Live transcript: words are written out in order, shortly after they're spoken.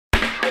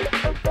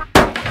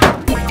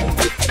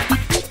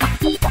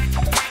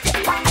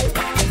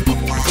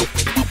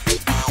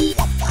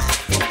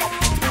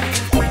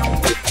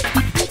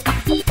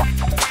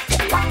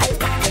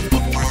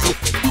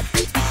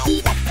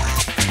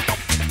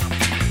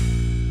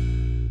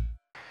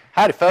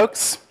Howdy,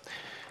 folks.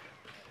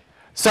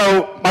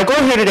 So my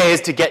goal here today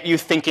is to get you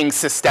thinking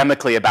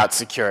systemically about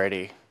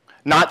security,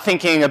 not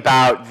thinking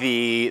about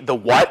the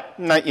what,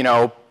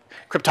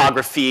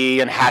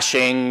 cryptography and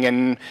hashing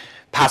and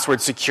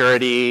password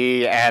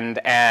security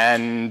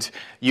and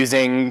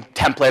using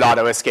template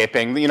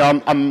auto-escaping.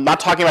 I'm not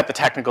talking about the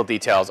technical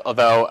details,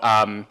 although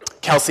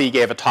Kelsey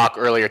gave a talk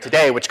earlier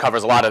today which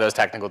covers a lot of those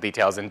technical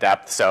details in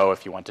depth, so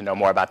if you want to know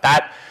more about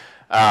that,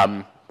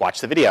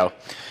 watch the video.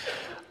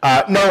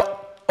 No,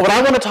 what I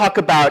want to talk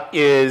about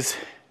is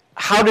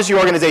how does your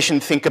organization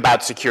think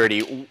about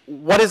security?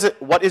 What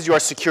is your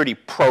security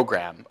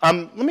program?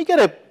 Let me get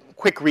a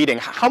quick reading.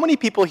 How many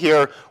people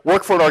here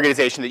work for an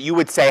organization that you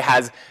would say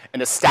has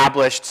an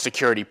established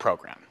security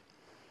program?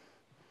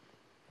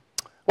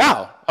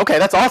 Wow, okay,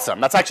 that's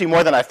awesome. That's actually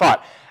more than I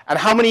thought. And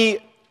how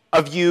many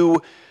of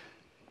you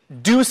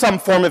do some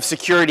form of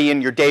security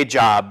in your day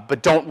job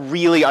but don't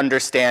really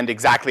understand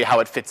exactly how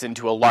it fits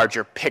into a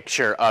larger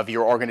picture of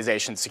your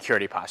organization's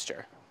security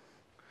posture?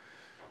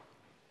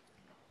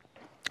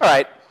 All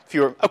right,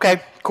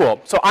 okay, cool.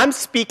 So I'm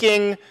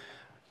speaking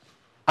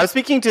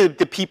to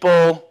the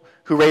people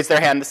who raised their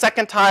hand the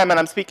second time, and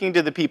I'm speaking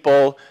to the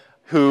people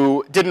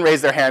who didn't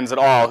raise their hands at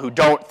all, who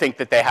don't think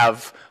that they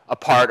have a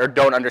part or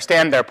don't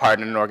understand their part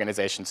in an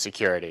organization's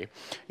security.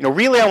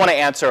 Really I want to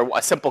answer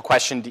a simple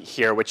question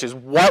here, which is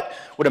what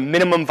would a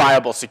minimum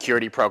viable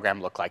security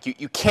program look like?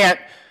 You can't,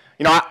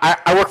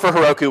 I work for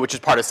Heroku, which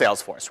is part of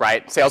Salesforce,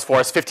 right?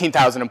 Salesforce,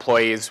 15,000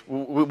 employees.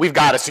 We've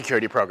got a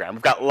security program.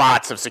 We've got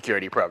lots of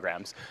security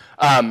programs.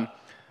 I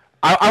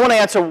want to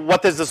answer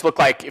what does this look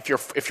like if you're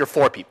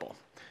 4 people,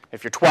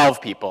 if you're 12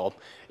 people,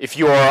 if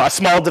you're a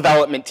small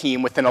development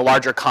team within a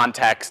larger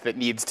context that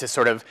needs to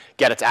sort of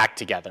get its act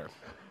together.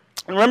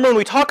 And remember, when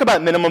we talk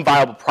about minimum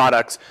viable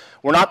products,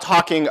 we're not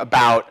talking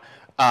about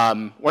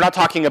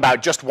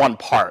just one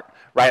part,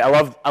 right?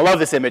 I love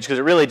this image because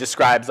it really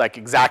describes like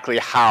exactly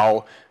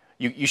how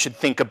you should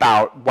think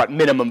about what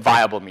minimum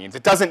viable means.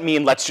 It doesn't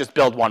mean let's just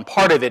build one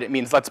part of it. It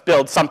means let's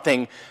build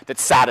something that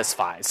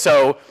satisfies.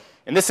 So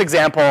in this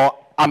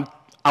example, I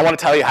want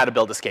to tell you how to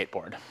build a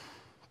skateboard.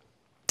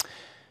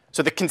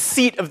 So the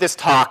conceit of this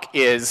talk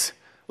is,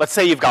 let's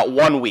say you've got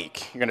 1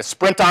 week. You're going to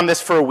sprint on this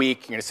for a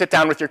week. You're going to sit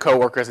down with your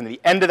coworkers, and at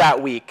the end of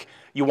that week,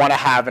 you want to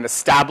have an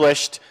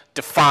established,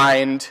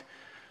 defined,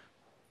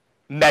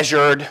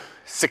 measured,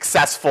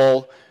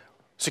 successful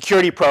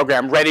security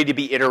program ready to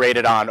be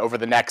iterated on over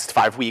the next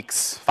 5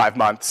 weeks, 5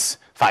 months,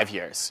 5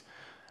 years.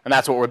 And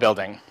that's what we're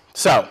building.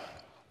 So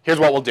here's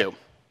what we'll do.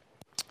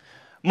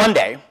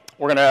 Monday,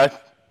 we're going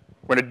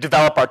to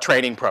develop our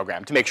training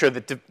program to make sure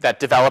that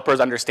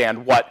developers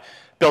understand what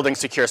building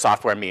secure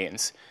software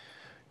means.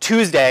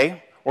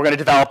 Tuesday, we're going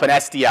to develop an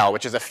SDL,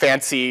 which is a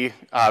fancy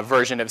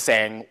version of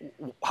saying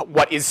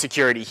what is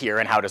security here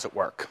and how does it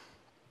work.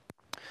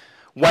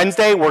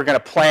 Wednesday, we're going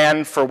to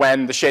plan for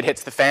when the shit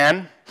hits the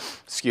fan.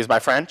 Excuse my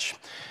French.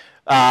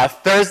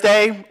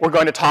 Thursday, we're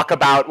going to talk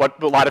about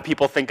what a lot of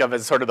people think of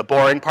as sort of the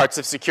boring parts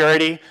of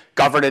security: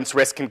 governance,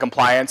 risk, and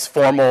compliance,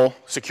 formal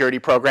security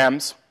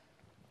programs.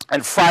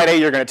 And Friday,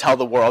 you're going to tell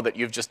the world that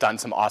you've just done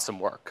some awesome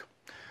work.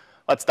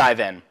 Let's dive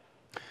in.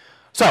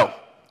 So,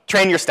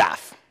 train your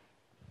staff.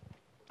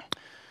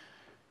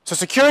 So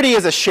security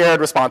is a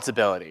shared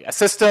responsibility. A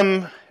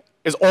system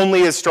is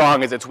only as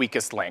strong as its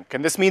weakest link.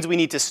 And this means we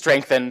need to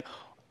strengthen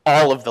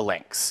all of the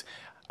links.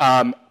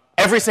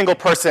 Every single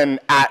person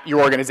at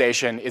your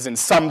organization is in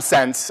some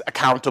sense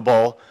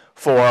accountable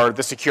for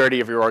the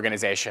security of your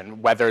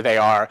organization, whether they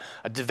are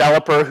a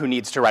developer who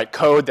needs to write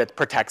code that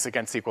protects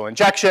against SQL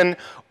injection,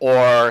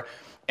 or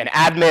an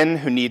admin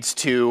who needs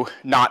to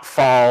not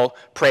fall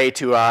prey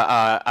to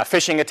a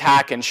phishing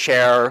attack and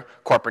share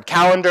corporate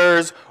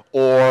calendars,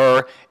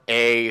 or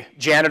a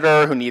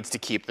janitor who needs to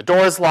keep the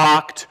doors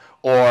locked,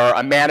 or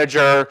a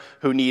manager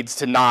who needs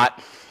to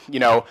not,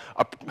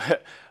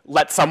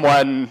 let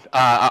someone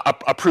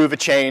approve a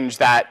change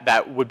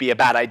that would be a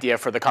bad idea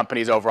for the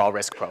company's overall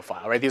risk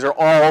profile, right? These are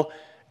all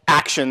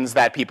actions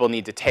that people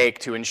need to take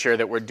to ensure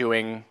that we're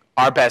doing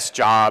our best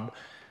job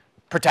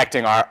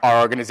protecting our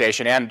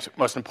organization and,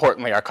 most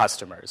importantly, our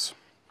customers.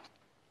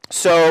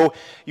 So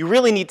you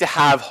really need to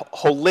have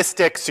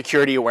holistic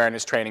security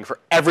awareness training for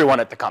everyone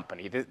at the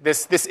company.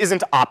 This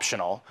isn't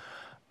optional,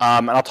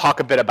 and I'll talk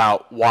a bit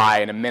about why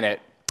in a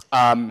minute.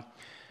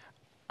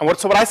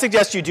 So what I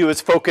suggest you do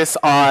is focus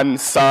on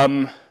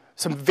some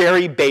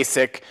very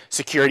basic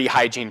security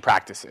hygiene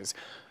practices.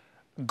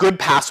 Good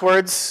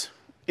passwords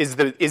is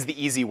the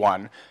easy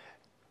one.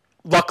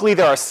 Luckily,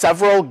 there are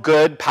several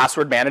good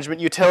password management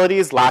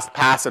utilities,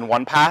 LastPass and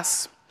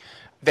OnePass.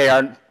 They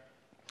are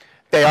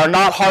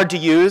not hard to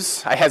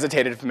use. I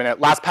hesitated for a minute.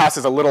 LastPass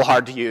is a little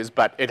hard to use,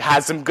 but it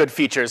has some good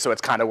features, so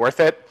it's kind of worth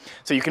it.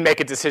 So you can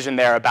make a decision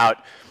there about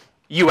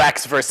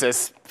UX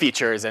versus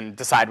features and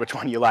decide which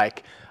one you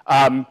like.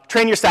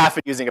 Train your staff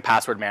in using a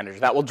password manager.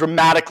 That will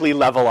dramatically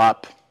level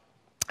up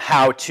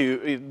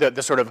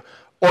the sort of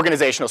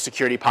organizational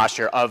security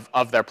posture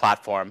of their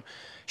platform.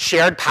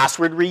 shared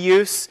password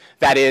reuse,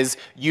 that is,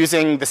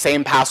 using the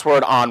same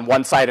password on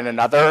one site and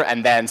another,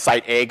 and then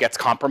site A gets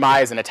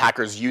compromised and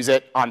attackers use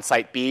it on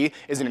site B,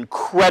 is an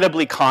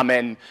incredibly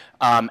common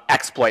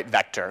exploit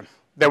vector.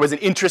 There was an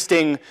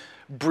interesting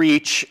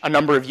breach a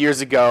number of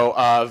years ago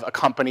of a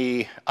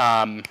company,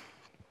 what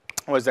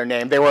was their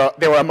name? They were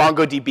a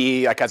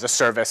MongoDB like as a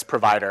service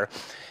provider.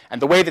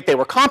 And the way that they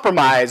were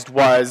compromised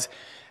was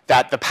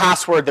that the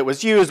password that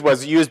was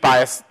used by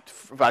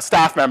a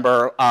staff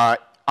member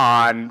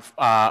on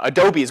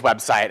Adobe's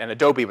website, and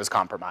Adobe was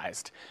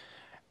compromised.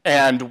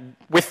 And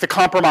with the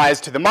compromise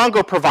to the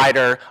Mongo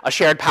provider, a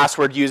shared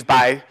password used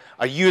by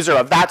a user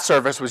of that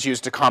service was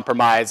used to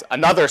compromise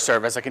another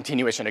service, a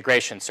continuous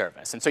integration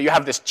service. And so you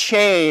have this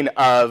chain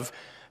of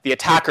the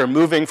attacker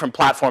moving from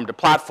platform to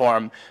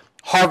platform,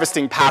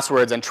 harvesting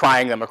passwords and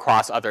trying them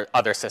across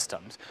other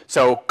systems.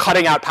 So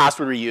cutting out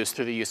password reuse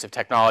through the use of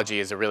technology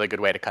is a really good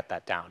way to cut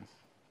that down.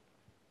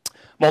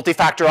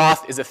 Multi-factor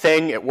auth is a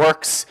thing. It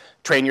works.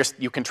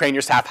 You can train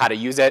your staff how to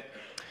use it.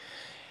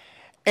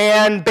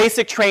 And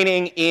basic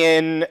training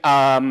in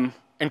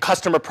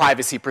customer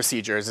privacy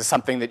procedures is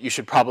something that you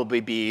should probably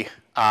be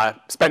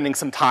spending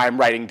some time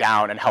writing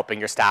down and helping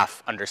your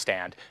staff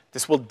understand.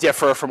 This will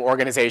differ from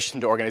organization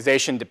to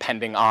organization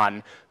depending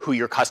on who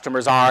your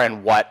customers are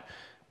and what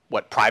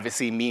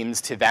privacy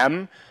means to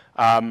them.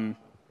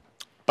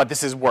 But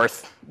this is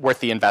worth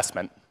the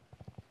investment.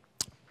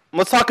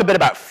 Let's talk a bit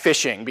about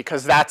phishing,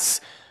 because that's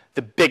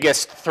the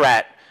biggest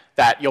threat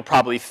that you'll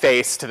probably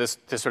face to this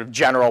sort of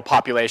general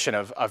population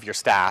of your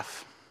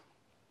staff.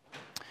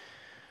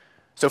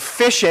 So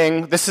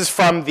phishing, this is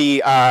from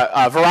the,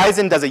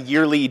 Verizon does a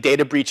yearly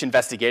data breach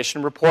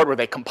investigation report where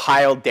they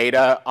compile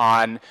data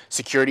on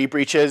security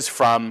breaches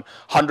from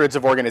hundreds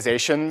of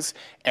organizations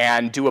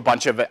and do a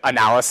bunch of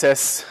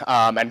analysis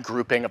and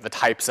grouping of the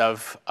types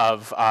of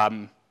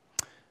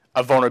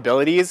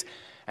vulnerabilities.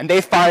 And they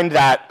find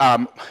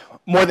that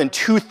more than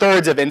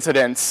 2/3 of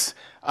incidents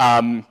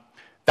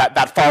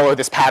that follow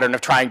this pattern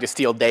of trying to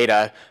steal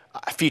data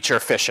feature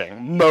phishing.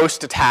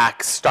 Most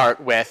attacks start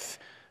with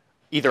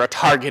either a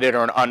targeted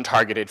or an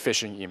untargeted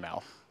phishing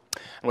email.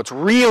 And what's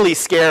really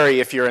scary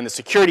if you're in the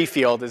security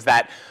field is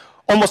that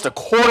almost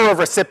 1/4 of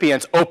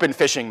recipients open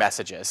phishing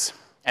messages,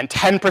 and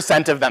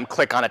 10% of them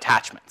click on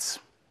attachments,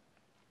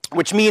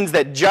 which means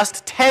that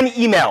just 10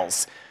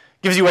 emails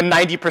gives you a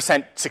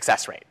 90%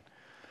 success rate.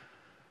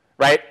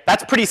 Right?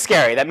 That's pretty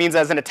scary. That means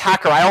as an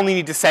attacker, I only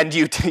need to send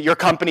you to your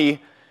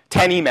company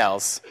 10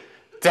 emails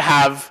to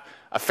have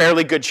a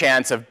fairly good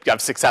chance of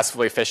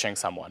successfully phishing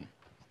someone.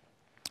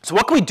 So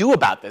what can we do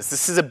about this?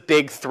 This is a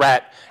big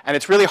threat, and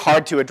it's really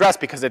hard to address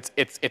because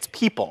it's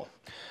people.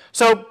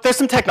 So there's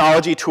some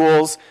technology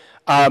tools.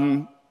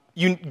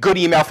 Good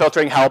email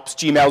filtering helps.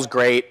 Gmail's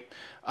great.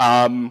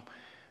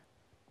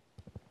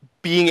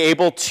 Being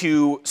able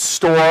to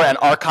store and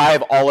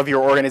archive all of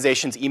your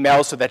organization's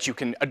emails so that you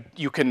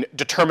can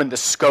determine the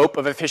scope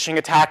of a phishing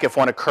attack if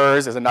one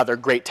occurs is another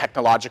great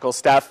technological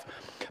step.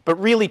 But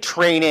really,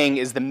 training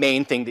is the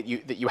main thing that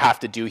you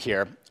have to do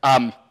here.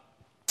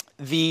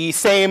 The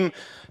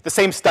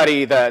same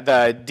study,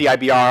 the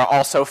DIBR,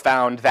 also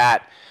found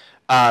that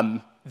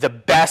the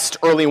best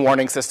early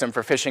warning system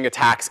for phishing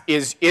attacks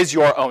is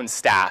your own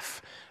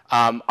staff.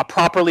 A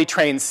properly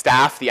trained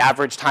staff, the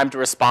average time to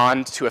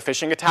respond to a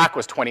phishing attack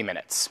was 20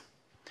 minutes.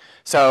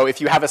 So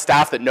if you have a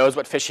staff that knows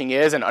what phishing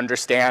is and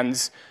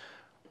understands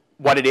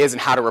what it is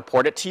and how to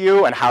report it to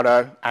you and how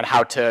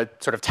to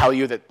sort of tell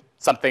you that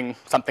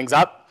something's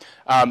up,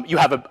 you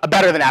have a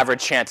better than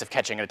average chance of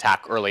catching an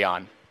attack early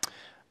on.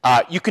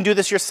 You can do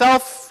this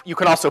yourself. You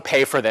can also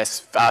pay for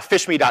this.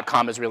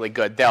 Phishme.com is really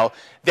good. They'll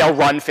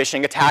run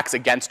phishing attacks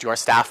against your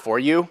staff for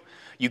you.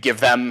 You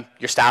give them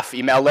your staff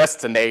email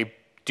lists, and they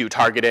do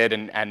targeted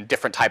and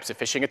different types of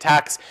phishing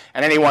attacks.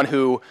 And anyone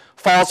who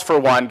falls for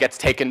one gets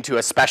taken to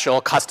a special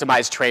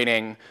customized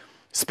training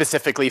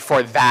specifically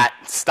for that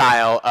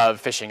style of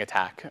phishing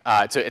attack.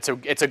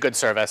 It's a good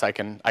service. I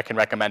can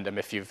recommend them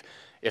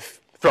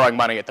if throwing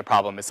money at the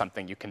problem is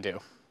something you can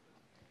do.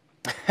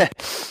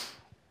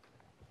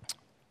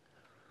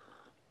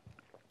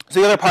 So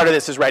the other part of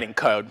this is writing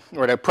code.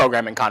 We're at a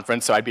programming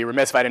conference, so I'd be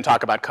remiss if I didn't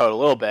talk about code a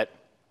little bit.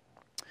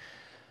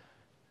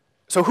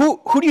 So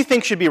who do you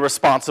think should be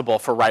responsible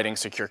for writing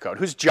secure code?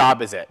 Whose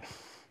job is it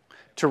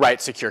to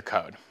write secure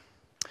code?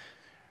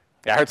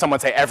 Yeah, I heard someone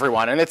say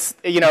everyone, and it's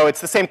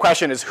the same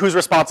question as who's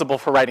responsible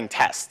for writing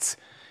tests.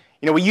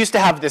 We used to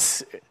have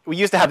this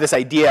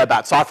idea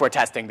about software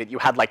testing that you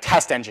had like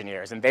test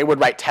engineers, and they would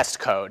write test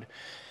code,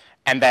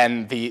 and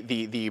then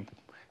the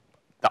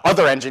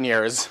other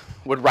engineers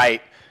would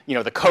write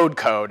the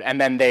code,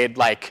 and then they'd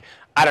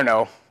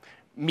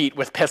meet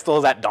with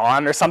pistols at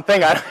dawn or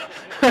something.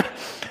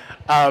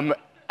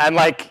 And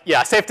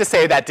safe to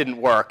say that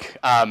didn't work.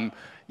 One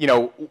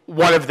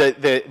of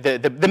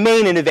the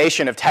main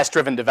innovation of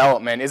test-driven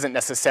development isn't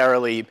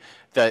necessarily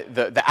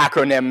the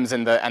acronyms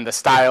and the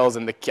styles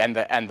and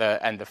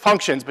the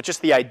functions, but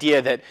just the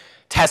idea that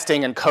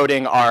testing and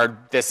coding are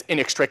this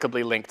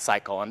inextricably linked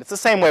cycle. And it's the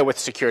same way with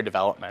secure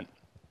development.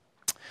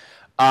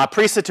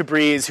 Parisa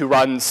Tabriz, who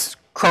runs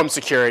Chrome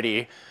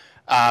security,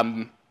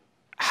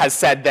 has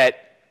said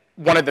that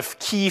one of the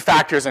key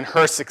factors in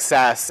her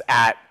success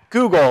at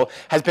Google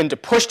has been to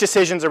push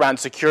decisions around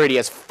security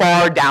as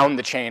far down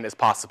the chain as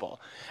possible.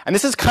 And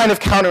this is kind of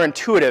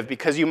counterintuitive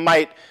because you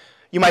might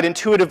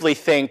intuitively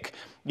think,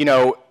 you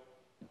know,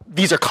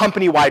 these are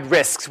company-wide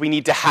risks. We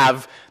need to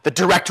have the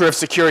director of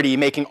security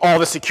making all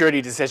the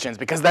security decisions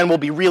because then we'll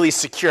be really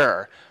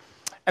secure.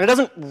 And it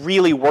doesn't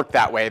really work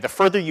that way. The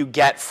further you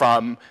get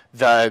from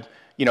the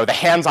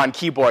hands-on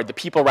keyboard, the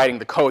people writing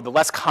the code, the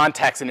less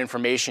context and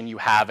information you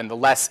have and the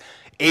less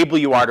able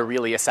you are to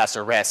really assess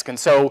a risk. And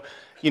so,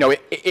 you know,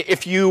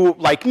 if you,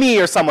 like me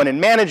or someone in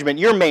management,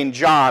 your main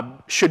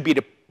job should be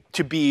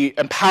to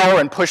empower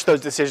and push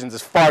those decisions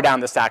as far down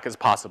the stack as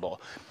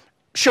possible.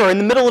 Sure, in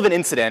the middle of an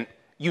incident,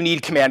 you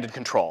need command and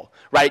control,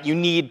 right? You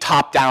need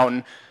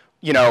top-down,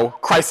 you know,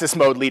 crisis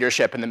mode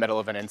leadership in the middle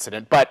of an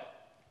incident. But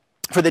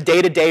for the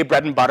day-to-day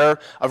bread and butter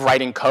of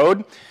writing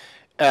code,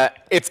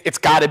 it's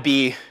got to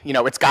be, you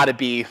know, it's got to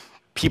be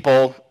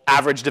people,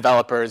 average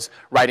developers,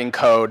 writing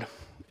code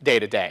day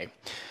to day.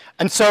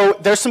 And so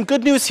there's some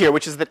good news here,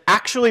 which is that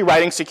actually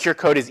writing secure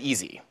code is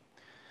easy.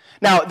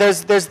 Now,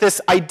 there's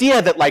this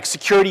idea that like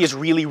security is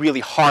really,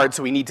 really hard,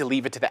 so we need to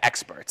leave it to the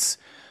experts.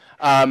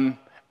 And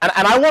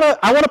I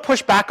want to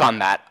push back on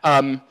that.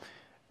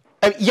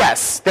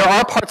 Yes, there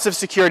are parts of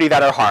security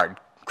that are hard.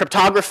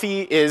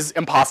 Cryptography is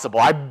impossible.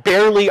 I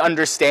barely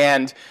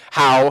understand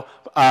how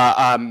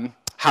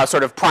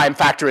sort of prime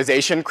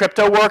factorization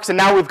crypto works, and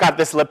now we've got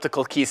this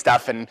elliptical key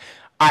stuff, and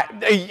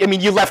I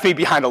mean, you left me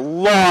behind a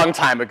long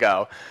time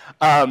ago.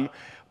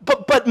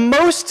 But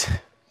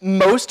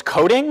most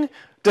coding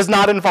does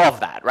not involve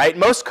that, right?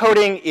 Most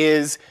coding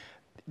is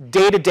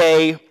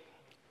day-to-day,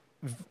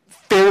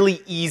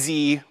 fairly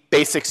easy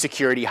basic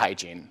security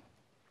hygiene.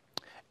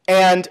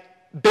 And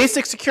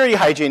basic security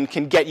hygiene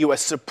can get you a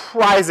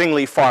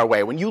surprisingly far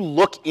way. When you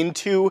look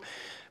into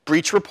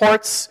breach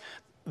reports,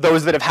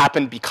 those that have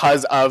happened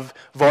because of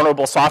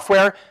vulnerable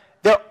software,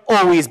 they're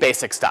always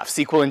basic stuff.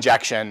 SQL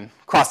injection,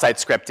 cross-site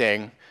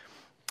scripting,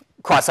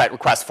 cross-site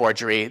request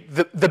forgery,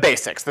 the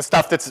basics, the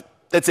stuff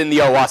that's in the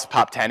OWASP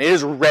top 10. It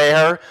is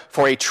rare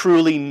for a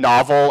truly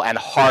novel and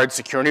hard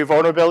security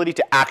vulnerability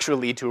to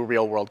actually lead to a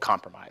real-world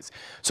compromise.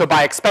 So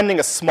by expending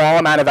a small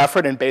amount of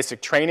effort in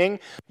basic training,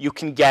 you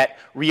can get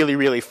really,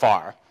 really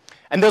far.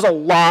 And there's a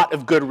lot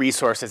of good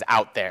resources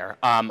out there.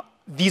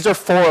 These are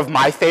 4 of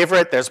my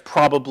favorite. There's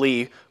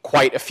probably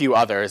quite a few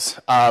others.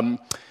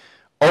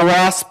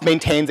 OWASP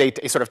maintains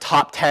a sort of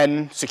top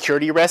 10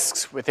 security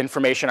risks with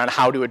information on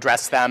how to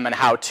address them and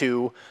how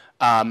to,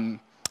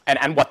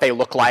 and what they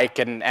look like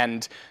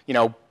and you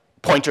know,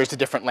 pointers to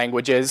different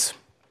languages.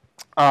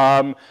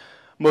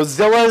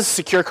 Mozilla's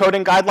secure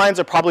coding guidelines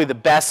are probably the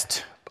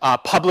best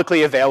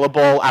publicly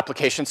available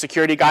application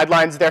security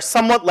guidelines. They're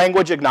somewhat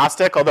language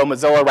agnostic, although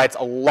Mozilla writes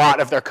a lot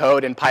of their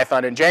code in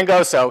Python and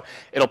Django, so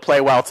it'll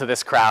play well to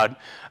this crowd.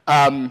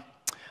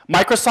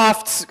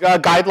 Microsoft's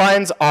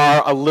guidelines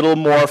are a little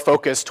more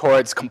focused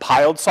towards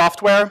compiled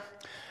software,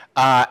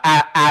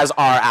 as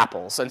are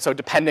Apple's. And so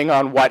depending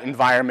on what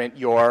environment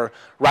you're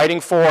writing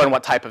for and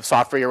what type of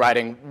software you're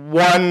writing,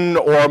 one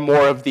or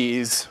more of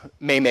these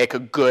may make a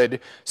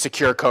good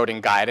secure coding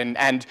guide.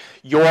 And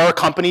your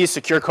company's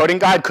secure coding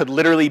guide could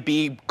literally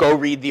be, go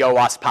read the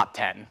OWASP top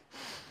 10.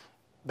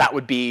 That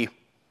would be,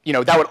 you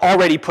know, that would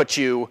already put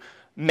you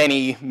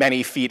many,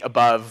 many feet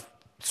above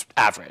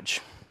average.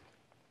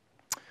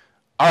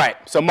 All right,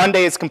 so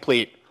Monday is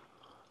complete.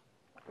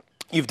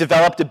 You've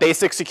developed a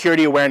basic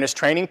security awareness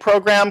training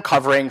program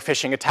covering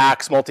phishing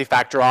attacks,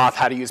 multi-factor auth,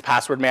 how to use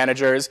password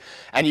managers,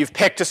 and you've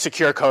picked a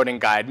secure coding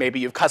guide. Maybe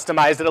you've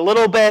customized it a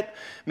little bit.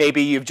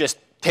 Maybe you've just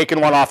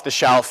taken one off the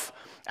shelf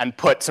and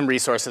put some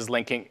resources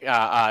linking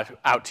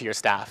out to your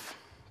staff.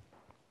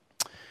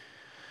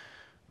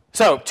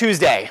 So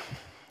Tuesday,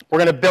 we're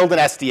going to build an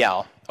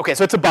SDL. OK,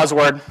 so it's a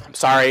buzzword. I'm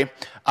sorry.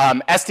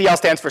 SDL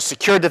stands for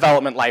Secure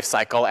Development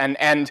Lifecycle.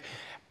 And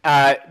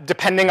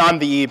depending on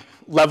the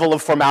level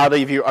of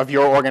formality of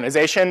your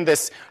organization,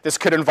 this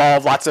could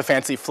involve lots of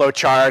fancy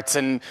flowcharts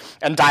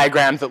and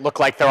diagrams that look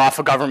like they're off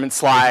a government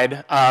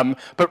slide.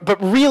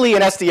 But really,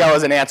 an SDL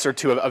is an answer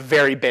to a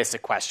very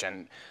basic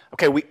question.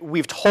 OK,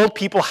 we've told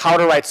people how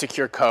to write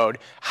secure code.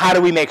 How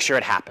do we make sure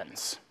it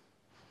happens?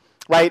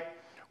 Right?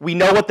 We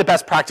know what the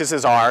best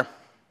practices are.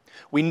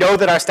 We know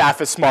that our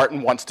staff is smart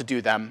and wants to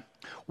do them.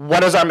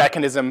 What is our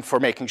mechanism for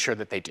making sure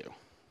that they do?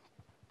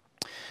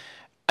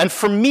 And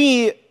for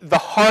me, the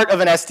heart of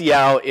an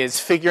SDL is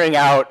figuring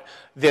out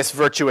this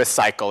virtuous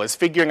cycle, is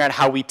figuring out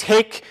how we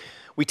take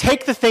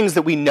the things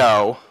that we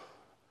know,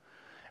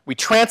 we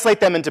translate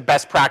them into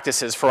best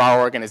practices for our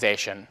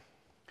organization.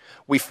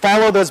 We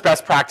follow those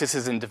best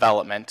practices in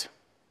development.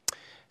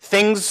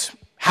 Things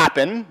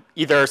happen,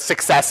 either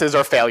successes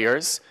or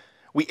failures.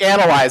 We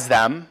analyze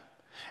them,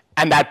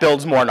 and that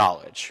builds more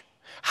knowledge.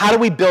 How do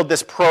we build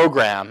this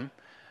program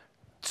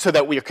so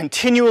that we are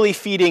continually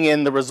feeding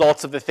in the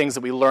results of the things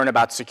that we learn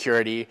about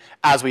security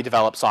as we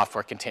develop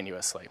software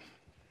continuously?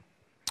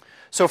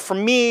 So for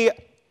me,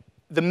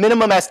 the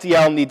minimum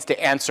SDL needs to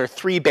answer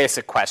 3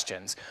 basic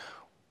questions.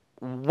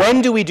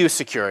 when do we do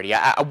security?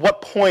 At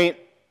what point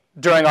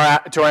during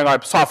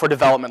our software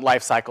development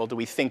lifecycle do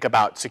we think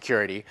about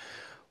security?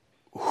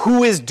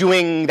 Who is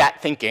doing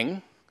that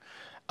thinking?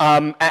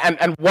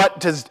 And what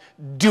does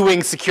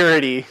doing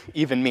security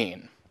even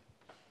mean?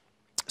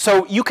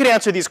 So you could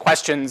answer these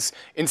questions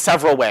in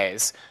several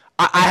ways.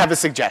 I have a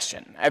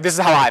suggestion. This is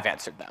how I've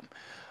answered them.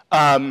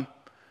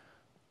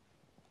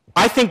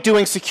 I think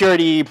doing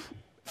security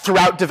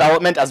throughout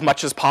development as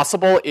much as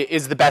possible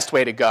is the best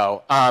way to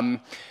go.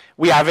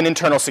 We have an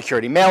internal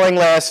security mailing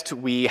list.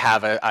 We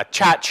have a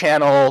chat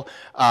channel.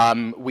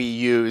 We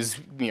use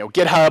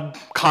GitHub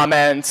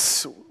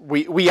comments.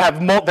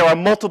 There are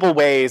multiple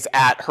ways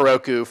at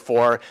Heroku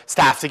for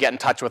staff to get in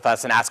touch with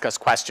us and ask us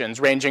questions,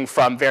 ranging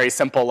from very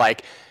simple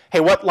like, hey,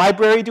 what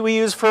library do we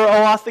use for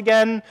OAuth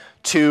again?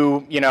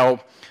 To,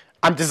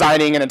 I'm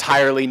designing an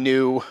entirely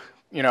new,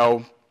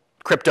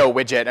 crypto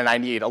widget and I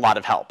need a lot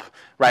of help,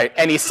 right?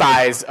 Any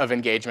size of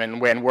engagement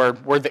when we're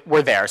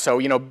there. So,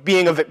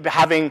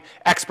 having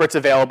experts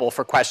available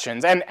for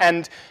questions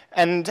and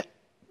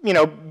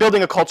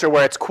building a culture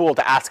where it's cool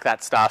to ask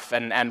that stuff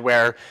and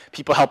where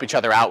people help each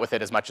other out with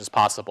it as much as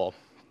possible.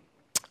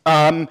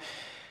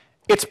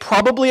 It's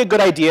probably a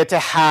good idea to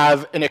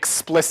have an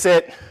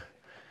explicit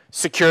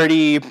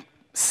security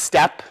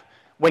step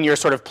when you're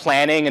sort of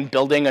planning and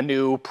building a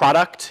new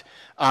product,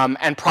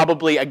 and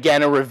probably,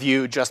 again, a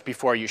review just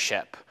before you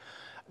ship.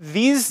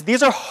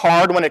 These are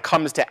hard when it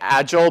comes to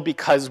Agile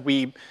because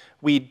we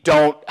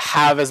don't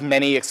have as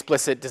many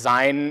explicit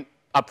design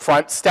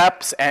upfront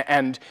steps,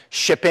 and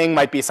shipping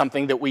might be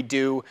something that we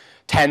do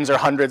tens or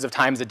hundreds of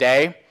times a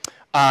day.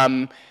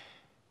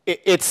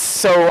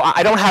 So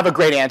I don't have a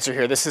great answer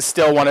here. This is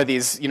still one of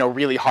these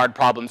really hard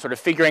problems. Sort of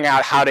figuring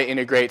out how to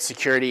integrate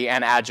security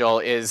and Agile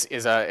is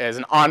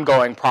an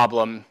ongoing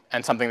problem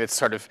and something that's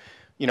sort of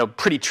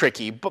pretty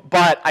tricky.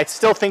 But I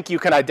still think you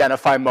can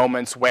identify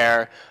moments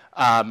where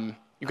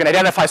you can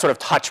identify sort of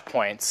touch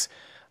points.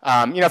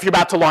 If you're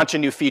about to launch a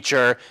new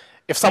feature,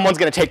 if someone's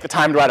going to take the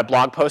time to write a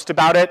blog post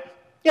about it,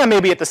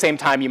 maybe at the same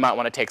time you might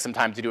want to take some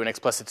time to do an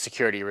explicit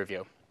security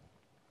review.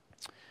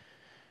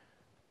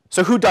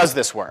 So who does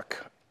this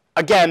work?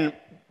 Again,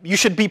 you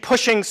should be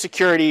pushing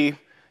security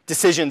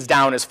decisions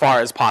down as far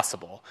as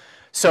possible.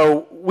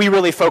 So we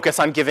really focus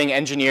on giving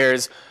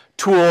engineers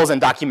tools and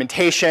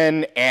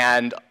documentation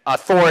and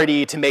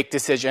authority to make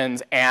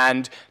decisions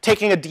and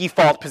taking a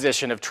default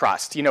position of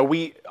trust.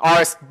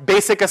 Our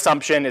basic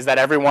assumption is that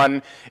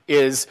everyone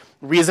is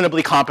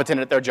reasonably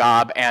competent at their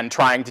job and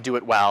trying to do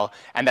it well,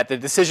 and that the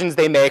decisions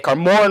they make are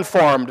more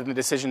informed than the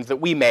decisions that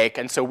we make,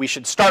 and so we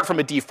should start from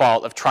a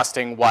default of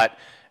trusting what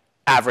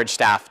average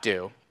staff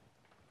do.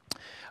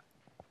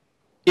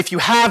 If you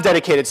have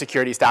dedicated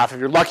security staff, if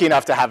you're lucky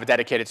enough to have a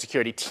dedicated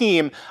security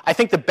team, I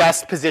think the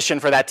best position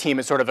for that team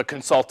is sort of a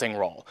consulting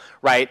role,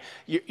 right?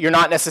 You're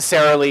not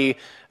necessarily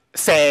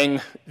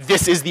saying,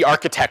 this is the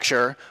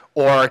architecture,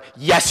 or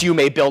yes, you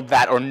may build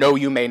that, or no,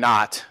 you may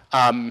not.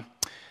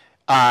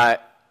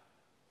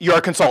 You're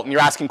a consultant.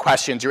 You're asking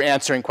questions. You're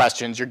answering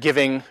questions. You're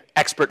giving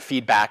expert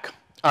feedback.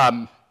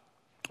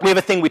 We have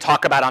a thing we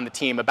talk about on the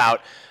team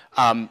about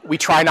we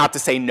try not to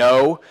say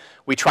no.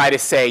 We try to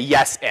say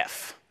yes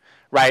if.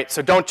 Right?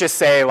 So don't just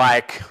say,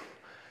 like,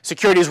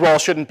 security's role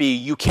shouldn't be,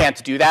 you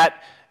can't do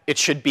that. It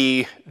should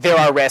be, there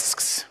are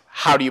risks.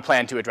 How do you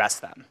plan to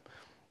address them?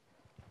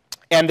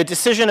 And the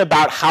decision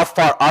about how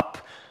far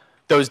up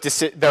those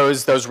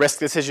risk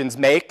decisions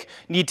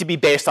need to be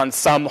based on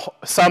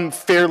some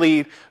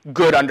fairly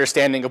good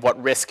understanding of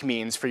what risk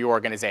means for your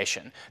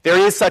organization. There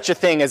is such a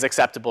thing as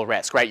acceptable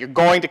risk, right? You're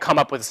going to come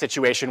up with a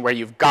situation where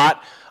you've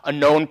got a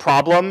known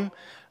problem,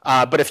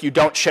 but if you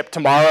don't ship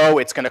tomorrow,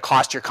 it's going to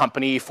cost your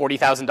company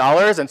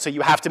 $40,000, and so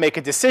you have to make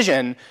a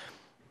decision.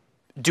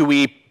 Do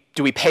we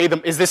pay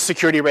them? Is this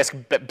security risk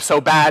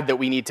so bad that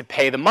we need to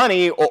pay the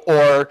money,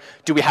 or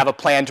do we have a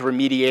plan to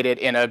remediate it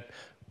in a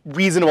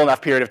reasonable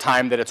enough period of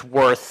time that it's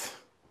worth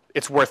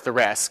the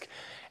risk?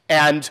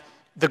 And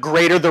the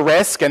greater the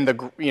risk, and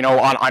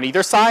on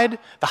either side,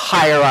 the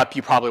higher up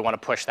you probably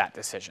want to push that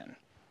decision.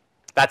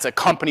 That's a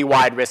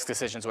company-wide risk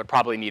decision, so it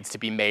probably needs to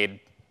be made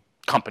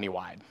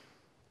company-wide.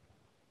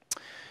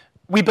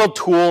 We build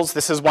tools.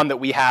 This is one that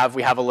we have.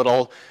 We have a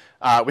little,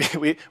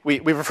 we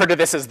refer to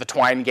this as the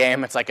Twine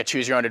game. It's like a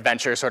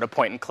choose-your-own-adventure sort of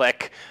point and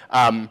click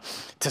to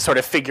sort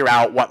of figure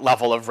out what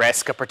level of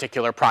risk a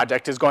particular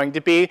project is going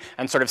to be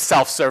and sort of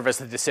self-service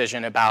the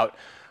decision about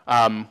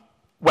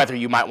whether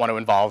you might want to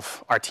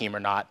involve our team or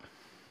not.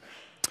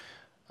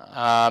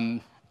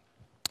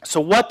 So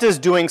what does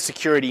doing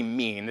security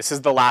mean? This is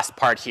the last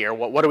part here.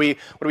 What are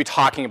we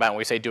talking about when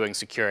we say doing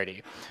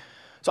security?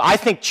 So I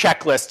think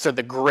checklists are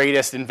the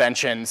greatest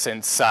invention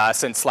since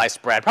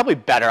sliced bread. Probably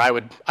better. I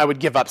would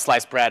give up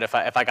sliced bread if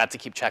I got to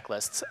keep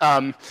checklists.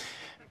 And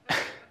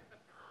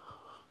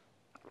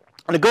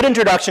a good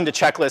introduction to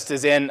checklists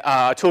is in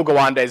Atul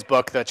Gawande's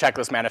book, The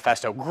Checklist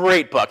Manifesto.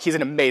 Great book. He's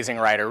an amazing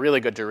writer. Really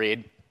good to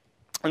read.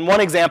 And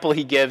one example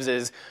he gives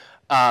is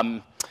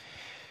so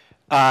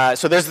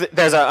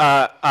there's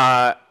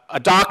a a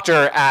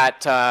doctor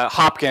at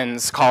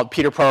Hopkins called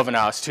Peter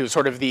Provenance, who's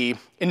sort of the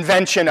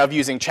inventor of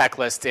using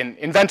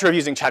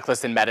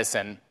checklists in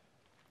medicine.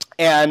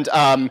 And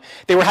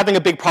they were having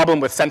a big problem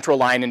with central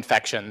line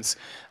infections.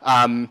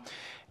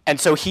 And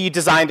so he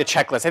designed a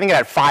checklist. I think it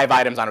had 5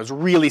 items on it. It was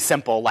really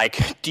simple,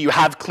 like, do you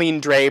have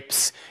clean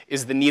drapes?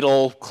 Is the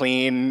needle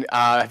clean?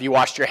 Have you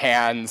washed your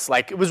hands?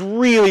 Like, it was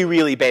really,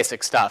 really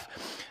basic stuff.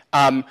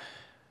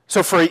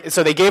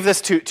 So they gave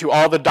this to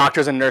all the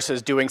doctors and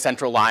nurses doing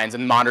central lines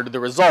and monitored the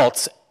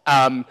results.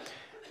 The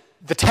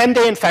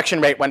 10-day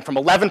infection rate went from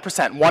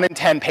 11%, 1 in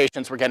 10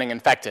 patients were getting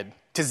infected,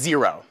 to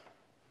 0.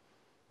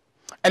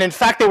 And in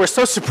fact, they were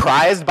so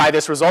surprised by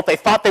this result, they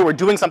thought they were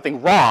doing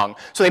something wrong.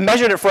 So they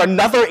measured it for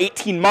another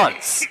 18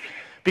 months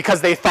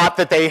because they thought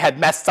that they had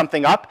messed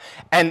something up.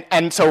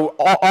 And so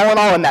all in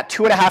all, in that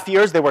 2.5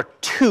 years, there were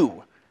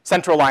 2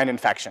 central line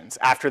infections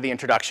after the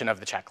introduction of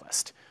the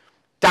checklist,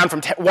 down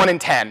from 1 in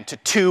 10 to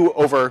 2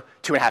 over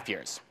 2.5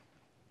 years.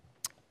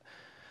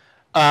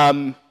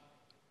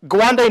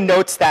 Gawande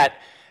notes that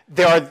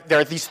there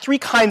are these 3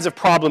 kinds of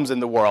problems in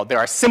the world. There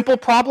are simple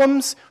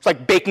problems, it's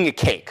like baking a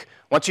cake.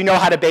 Once you know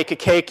how to bake a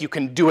cake, you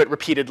can do it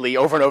repeatedly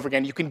over and over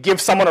again. You can give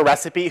someone a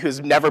recipe who's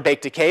never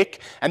baked a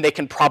cake, and they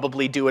can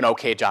probably do an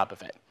okay job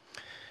of it.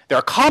 There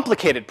are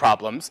complicated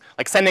problems,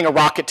 like sending a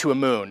rocket to a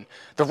moon.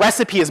 The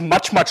recipe is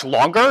much, much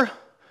longer,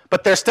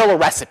 but there's still a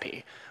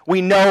recipe. We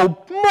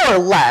know more or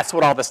less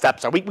what all the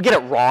steps are. We get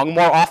it wrong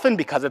more often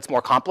because it's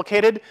more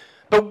complicated,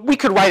 but we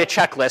could write a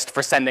checklist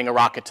for sending a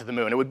rocket to the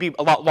moon. It would be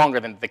a lot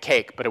longer than the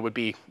cake, but it would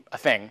be a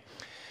thing.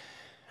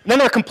 And then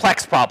there are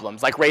complex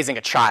problems, like raising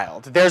a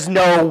child. There's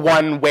no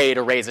one way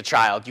to raise a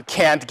child. You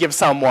can't give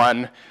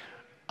someone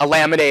a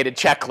laminated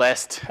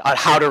checklist on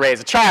how to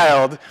raise a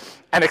child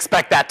and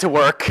expect that to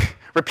work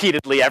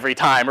repeatedly every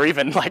time, or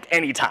even like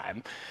any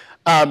time.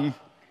 And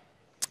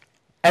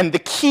the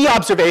key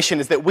observation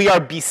is that we are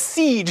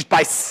besieged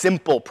by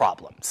simple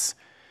problems.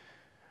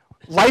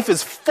 Life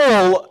is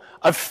full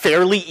of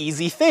fairly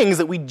easy things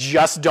that we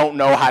just don't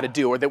know how to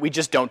do, or that we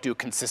just don't do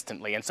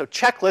consistently. And so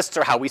checklists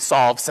are how we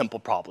solve simple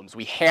problems.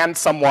 We hand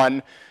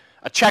someone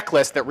a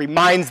checklist that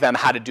reminds them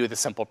how to do the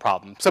simple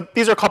problem. So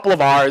these are a couple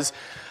of ours.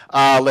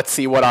 Let's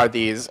see, what are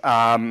these?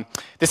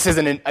 This is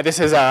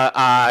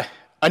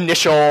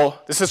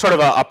sort of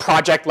a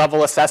project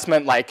level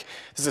assessment, like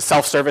this is a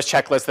self-service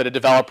checklist that a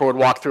developer would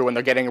walk through when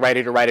they're getting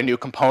ready to write a new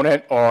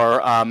component or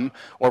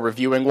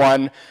reviewing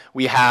one.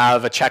 We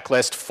have a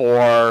checklist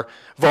for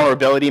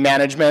vulnerability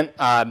management.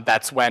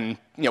 That's when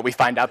we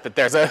find out that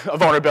there's a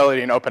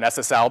vulnerability in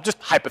OpenSSL,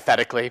 just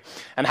hypothetically,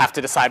 and have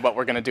to decide what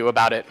we're going to do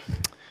about it.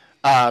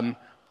 We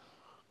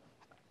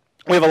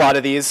have a lot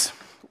of these.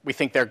 We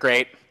think they're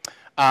great.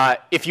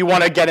 If you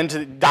want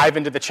to dive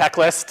into the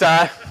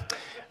checklist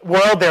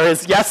world, there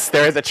is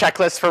a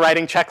checklist for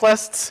writing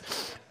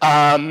checklists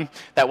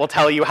that will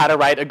tell you how to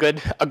write a good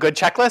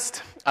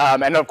checklist.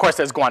 And of course,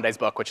 there's Gawande's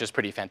book, which is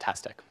pretty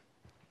fantastic.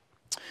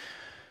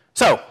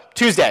 So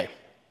Tuesday,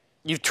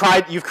 you've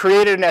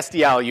created an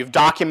SDL, you've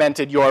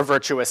documented your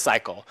virtuous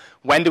cycle.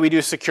 When do we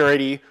do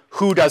security?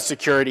 Who does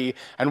security?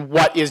 And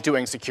what is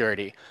doing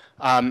security?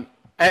 And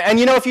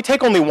if you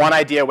take only one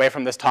idea away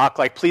from this talk,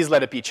 please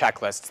let it be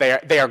checklists.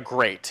 They are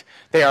great.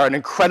 They are an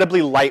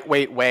incredibly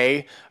lightweight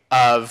way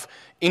of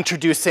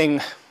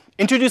introducing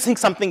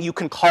something you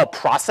can call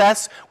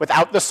process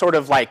without the sort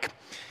of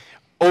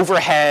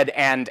overhead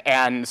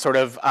and sort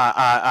of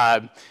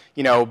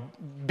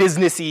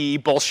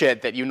businessy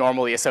bullshit that you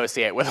normally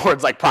associate with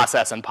words like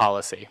process and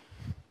policy.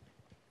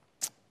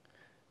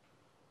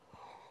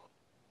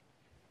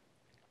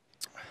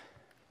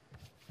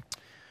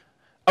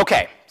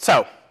 Okay,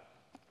 so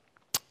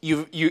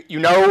you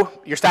know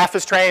your staff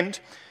is trained,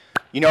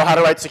 you know how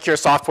to write secure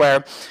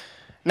software.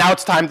 Now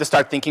it's time to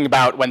start thinking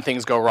about when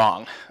things go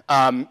wrong.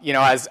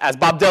 As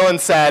Bob Dylan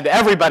said,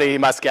 everybody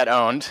must get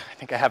owned. I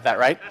think I have that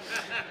right.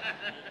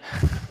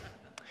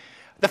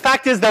 The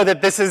fact is, though,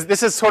 that this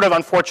is sort of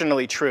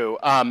unfortunately true.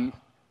 Bruce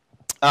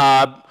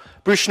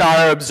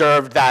Schneier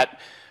observed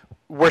that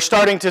we're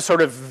starting to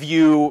sort of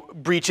view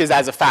breaches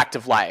as a fact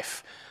of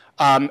life.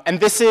 And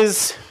this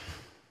is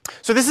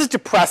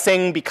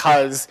depressing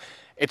because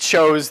it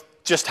shows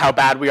just how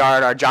bad we are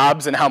at our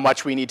jobs and how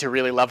much we need to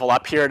really level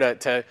up here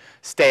to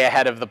stay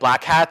ahead of the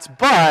black hats.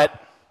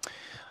 But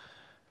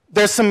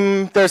there's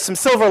some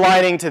silver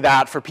lining to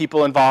that for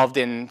people involved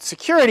in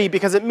security,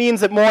 because it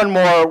means that more and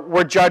more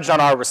we're judged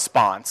on our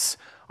response,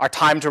 our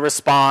time to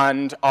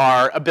respond,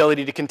 our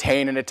ability to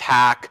contain an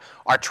attack,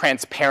 our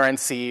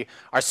transparency,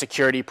 our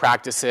security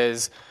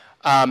practices.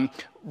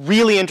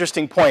 Really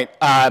interesting point.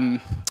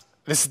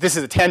 This is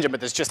a tangent,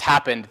 but this just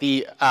happened.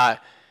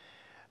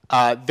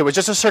 There was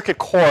just a circuit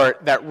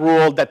court that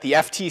ruled that the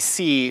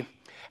FTC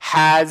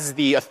has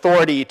the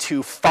authority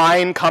to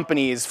fine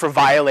companies for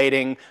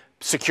violating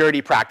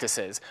security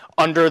practices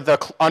under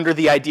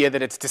the idea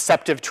that it's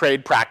deceptive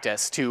trade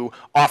practice to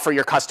offer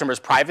your customers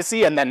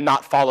privacy and then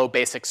not follow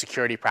basic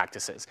security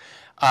practices.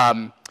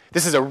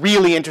 This is a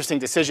really interesting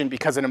decision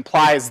because it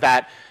implies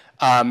that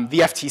the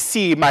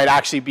FTC might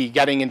actually be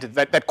getting into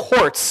that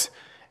courts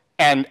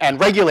and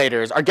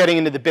regulators are getting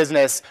into the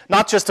business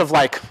not just of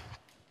like,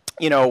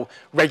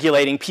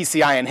 regulating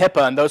PCI and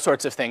HIPAA and those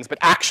sorts of things, but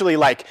actually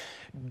like,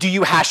 do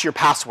you hash your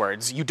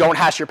passwords? You don't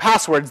hash your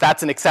passwords,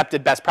 that's an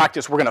accepted best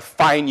practice. We're going to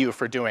fine you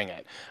for doing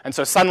it. And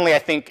so suddenly I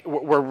think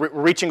we're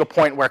reaching a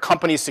point where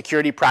companies'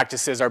 security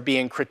practices are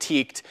being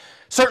critiqued,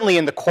 certainly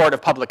in the court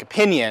of public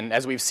opinion,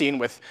 as we've seen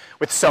with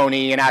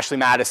Sony and Ashley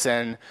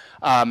Madison.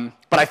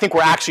 But I think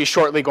we're actually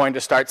shortly going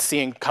to start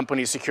seeing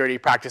companies' security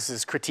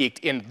practices critiqued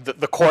in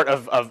the court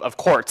of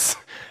courts.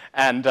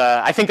 And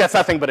I think that's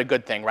nothing but a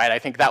good thing, right? I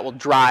think that will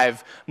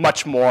drive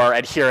much more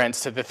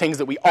adherence to the things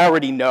that we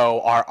already know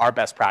are our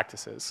best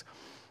practices.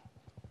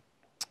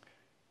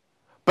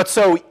 But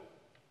so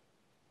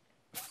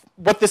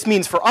what this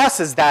means for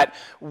us is that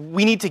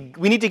we need to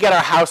get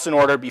our house in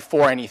order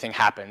before anything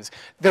happens.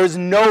 There's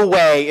no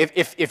way,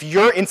 if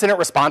your incident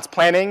response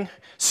planning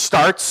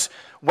starts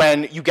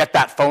when you get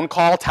that phone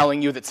call telling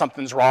you that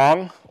something's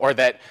wrong, or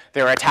that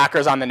there are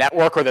attackers on the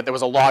network, or that there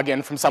was a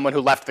login from someone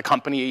who left the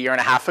company a year and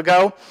a half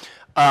ago,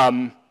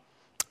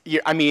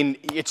 I mean,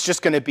 it's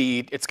just going to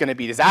be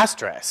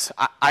disastrous.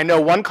 I know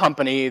one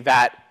company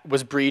that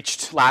was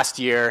breached last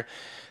year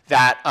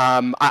that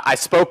I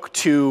spoke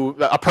to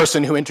a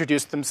person who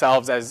introduced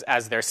themselves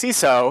as their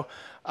CISO,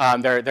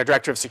 their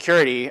director of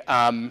security.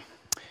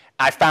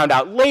 I found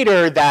out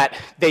later that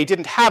they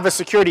didn't have a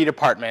security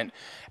department.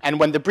 And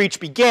when the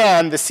breach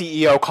began, the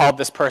CEO called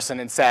this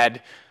person and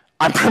said,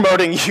 "I'm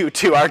promoting you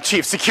to our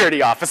chief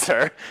security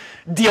officer.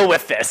 Deal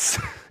with this."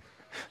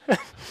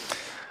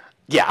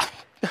 Yeah,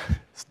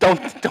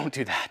 don't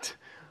do that.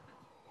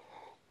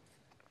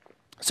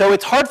 So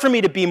it's hard for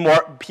me to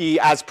be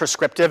as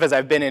prescriptive as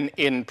I've been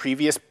in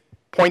previous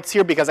points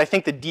here, because I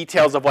think the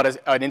details of what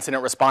an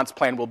incident response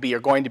plan will be are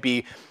going to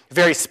be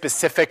very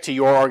specific to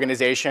your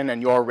organization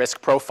and your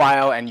risk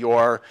profile and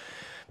your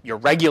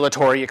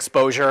regulatory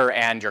exposure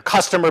and your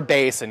customer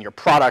base and your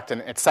product,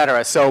 and et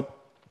cetera. So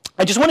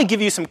I just want to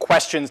give you some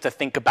questions to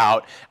think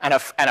about and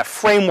a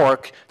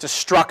framework to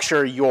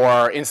structure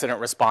your incident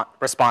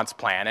response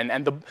plan.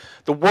 And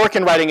the work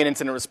in writing an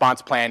incident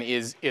response plan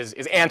is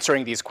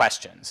answering these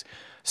questions.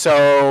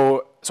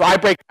 So I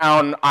break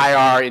down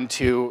IR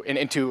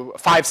into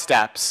 5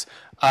 steps.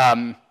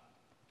 The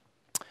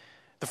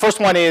first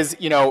one is,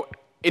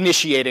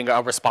 initiating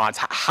a response.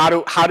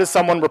 How does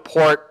someone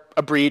report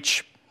a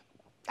breach?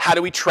 How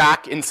do we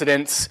track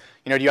incidents?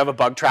 Do you have a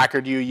bug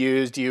tracker? Do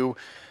you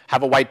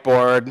have a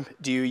whiteboard?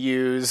 Do you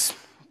use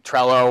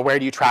Trello? Where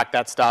do you track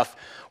that stuff?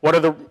 What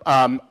are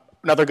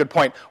another good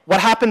point,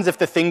 what happens if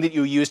the thing that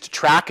you use to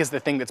track is the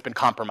thing that's been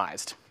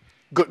compromised?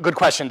 Good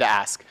question to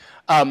ask.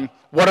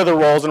 What are the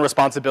roles and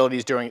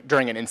responsibilities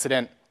during an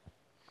incident?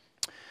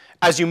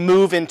 As you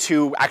move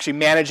into actually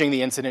managing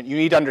the incident, you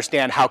need to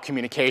understand how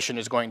communication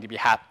is going to be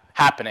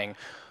happening.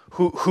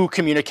 Who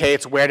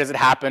communicates, where does it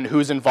happen,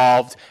 who's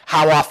involved,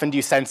 how often do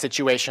you send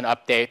situation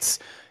updates?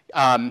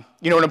 An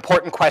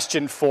important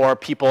question for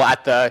people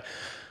at the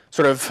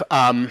sort of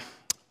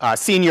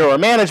senior or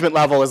management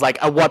level is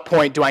like, at what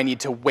point do I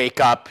need to wake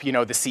up, the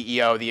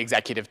CEO, the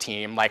executive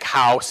team? Like,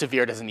 how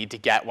severe does it need to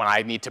get when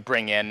I need to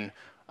bring in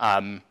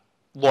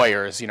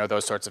lawyers,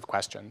 those sorts of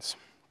questions.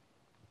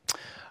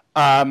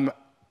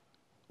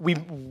 We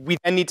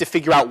then need to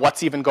figure out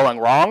what's even going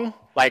wrong.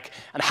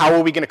 And how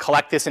are we going to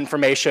collect this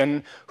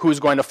information? Who's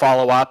going to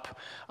follow up?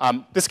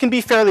 This can be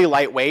fairly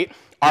lightweight.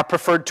 Our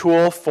preferred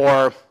tool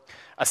for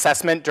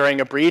assessment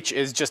during a breach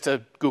is just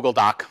a Google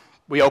Doc.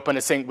 We open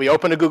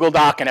a Google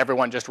Doc and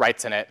everyone just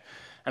writes in it.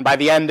 And by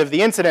the end of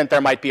the incident, there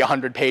might be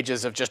 100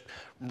 pages of just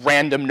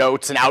random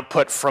notes and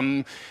output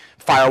from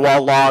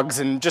firewall logs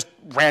and just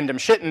random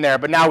shit in there.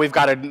 But now we've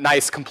got a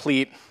nice,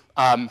 complete,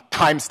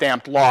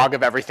 time-stamped log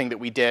of everything that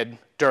we did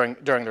during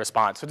the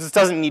response. So this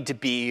doesn't need to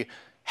be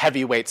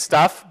heavyweight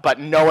stuff, but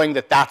knowing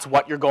that that's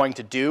what you're going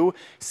to do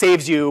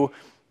saves you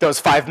those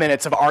 5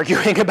 minutes of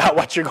arguing about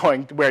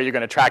where you're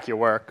going to track your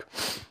work.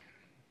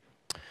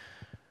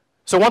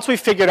 So once we've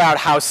figured out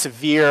how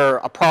severe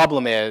a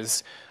problem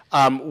is,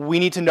 we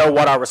need to know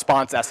what our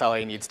response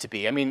SLA needs to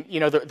be. I mean,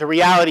 the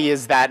reality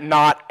is that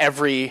not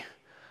every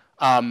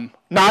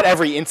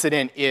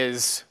incident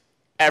is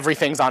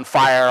everything's on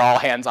fire, all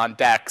hands on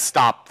deck,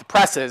 stop the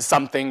presses.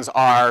 Some things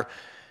are,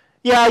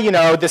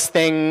 yeah, this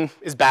thing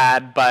is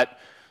bad, but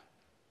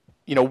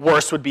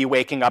worse would be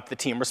waking up the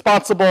team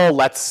responsible.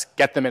 Let's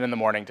get them in the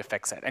morning to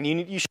fix it. And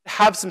you should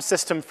have some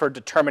system for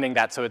determining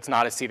that so it's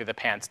not a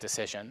seat-of-the-pants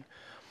decision.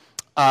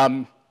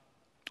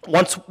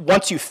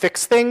 Once you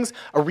fix things,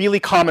 a really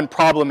common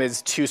problem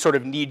is to sort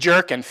of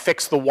knee-jerk and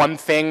fix the one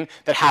thing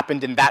that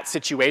happened in that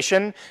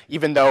situation,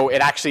 even though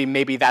it actually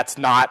maybe that's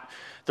not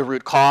the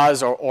root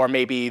cause, or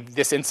maybe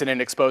this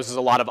incident exposes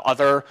a lot of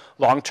other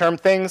long-term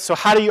things. So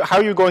how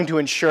are you going to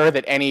ensure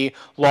that any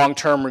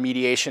long-term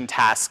remediation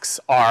tasks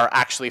are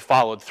actually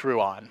followed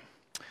through on?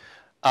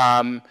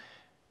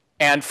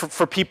 And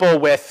for people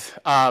with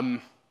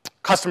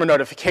customer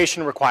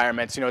notification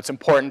requirements, it's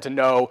important to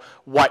know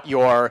what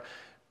your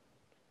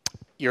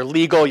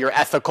legal, your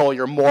ethical,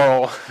 your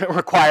moral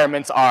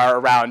requirements are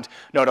around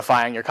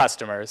notifying your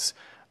customers.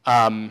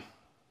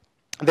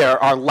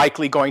 there are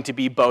likely going to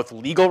be both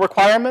legal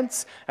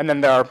requirements, and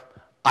then there are,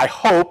 I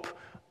hope,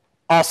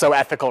 also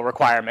ethical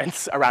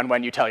requirements around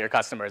when you tell your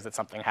customers that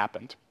something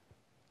happened.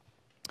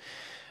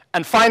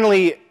 And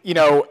finally,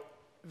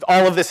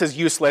 all of this is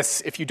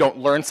useless if you don't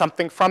learn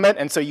something from it,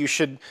 and so you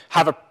should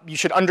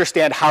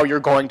understand how you're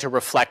going to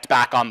reflect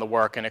back on the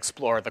work and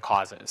explore the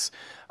causes.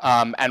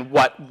 And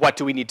what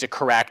do we need to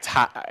correct?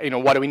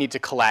 What do we need to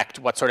collect?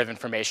 What sort of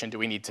information do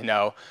we need to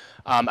know?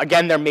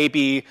 Again, there may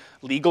be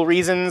legal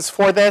reasons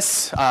for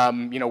this.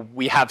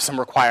 We have some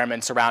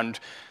requirements around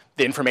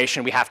the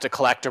information we have to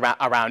collect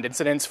around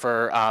incidents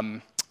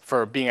for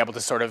being able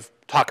to sort of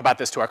talk about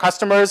this to our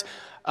customers.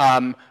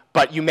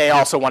 But you may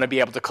also want to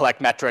be able to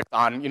collect metrics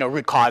on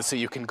root cause, so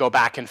you can go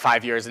back in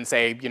 5 years and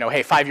say,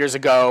 hey, 5 years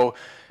ago,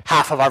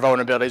 half of our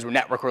vulnerabilities were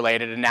network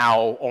related, and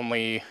now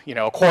only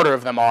a quarter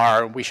of them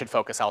are. We should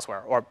focus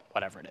elsewhere, or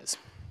whatever it is.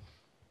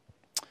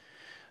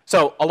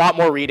 So a lot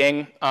more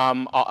reading.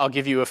 I'll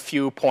give you a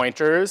few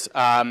pointers.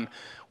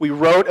 We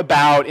wrote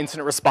about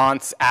incident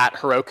response at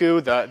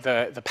Heroku,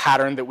 the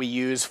pattern that we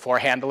use for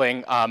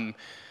handling.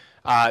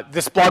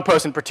 This blog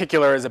post in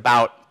particular is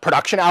about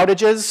production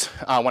outages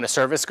when a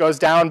service goes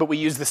down, but we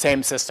use the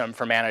same system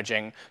for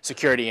managing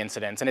security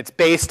incidents. And it's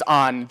based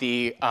on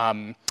the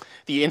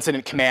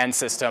incident command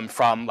system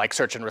from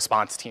search and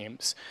response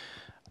teams.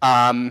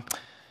 And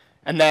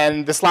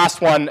then this last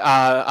one,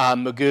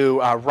 Magoo,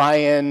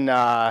 Ryan,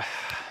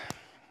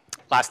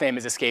 last name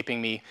is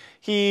escaping me.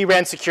 He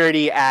ran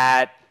security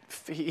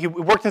he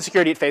worked in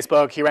security at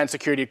Facebook. He ran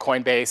security at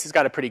Coinbase. He's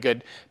got a pretty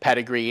good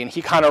pedigree. And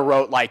he kind of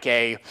wrote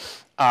a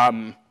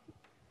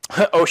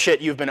oh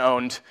shit, you've been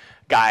owned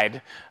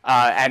guide.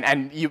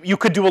 And you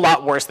could do a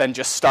lot worse than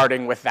just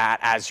starting with that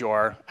as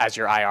your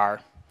IR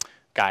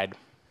guide.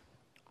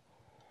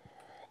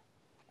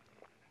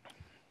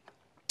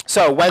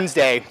 So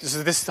Wednesday, this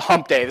is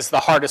hump day. This is the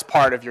hardest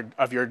part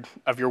of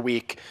your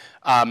week,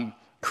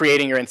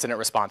 creating your incident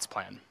response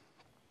plan.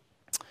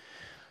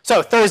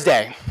 So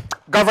Thursday,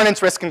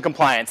 governance, risk, and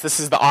compliance.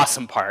 This is the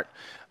awesome part.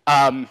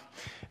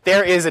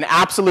 There is an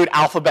absolute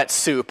alphabet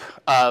soup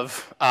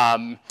of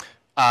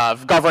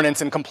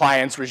governance and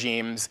compliance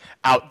regimes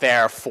out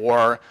there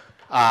for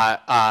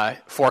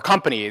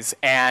companies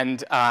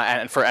and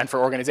for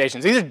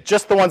organizations. These are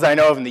just the ones I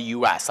know of in the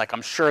U.S.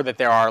 I'm sure that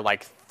there are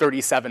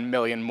 37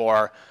 million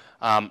more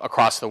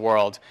across the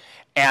world.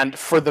 And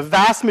for the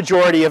vast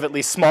majority of at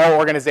least small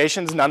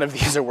organizations, none of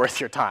these are worth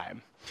your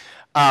time.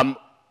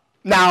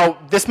 Now,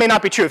 this may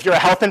not be true. If you're a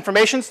health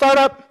information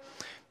startup,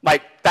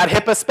 that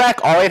HIPAA spec,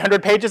 all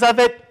 800 pages of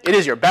it, it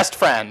is your best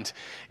friend.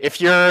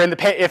 If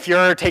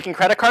you're taking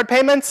credit card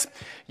payments,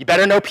 you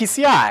better know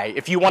PCI.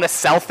 If you want to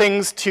sell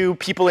things to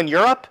people in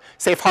Europe,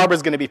 safe harbor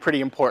is going to be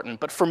pretty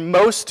important. But for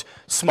most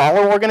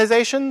smaller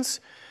organizations,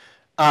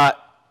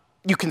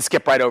 you can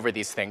skip right over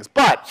these things.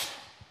 But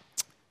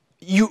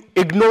you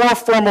ignore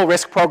formal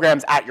risk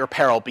programs at your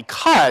peril,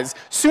 because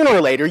sooner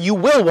or later you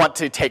will want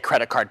to take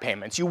credit card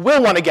payments. You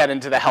will want to get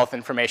into the health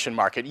information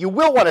market. You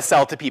will want to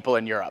sell to people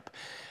in Europe.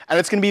 And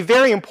it's going to be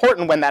very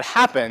important when that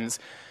happens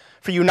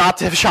for you not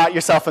to have shot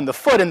yourself in the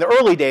foot in the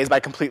early days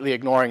by completely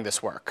ignoring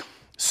this work.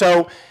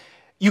 So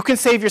you can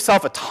save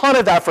yourself a ton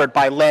of effort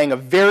by laying a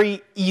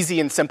very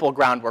easy and simple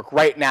groundwork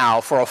right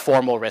now for a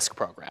formal risk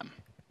program.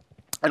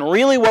 And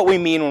really what we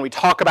mean when we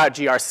talk about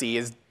GRC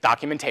is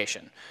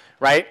documentation,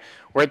 right?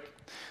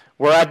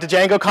 We're at the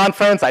Django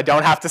conference. I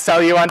don't have to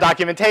sell you on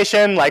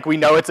documentation. We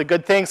know it's a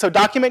good thing. So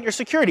document your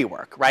security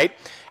work, right?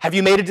 Have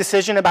you made a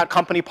decision about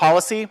company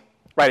policy?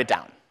 Write it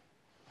down.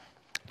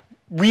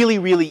 Really,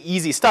 really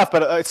easy stuff.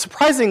 But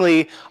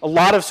surprisingly, a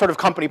lot of sort of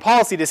company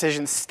policy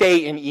decisions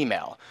stay in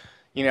email.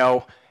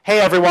 Hey,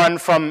 everyone,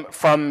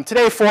 from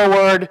today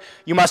forward,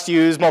 you must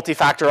use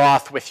multi-factor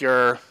auth with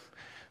your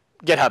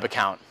GitHub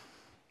account.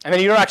 And then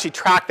you don't actually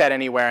track that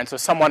anywhere. And so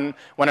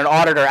when an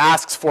auditor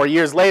asks 4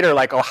 years later,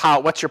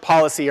 what's your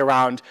policy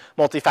around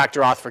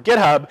multi-factor auth for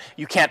GitHub,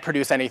 you can't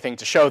produce anything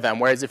to show them.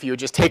 Whereas if you had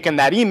just taken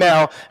that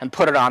email and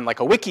put it on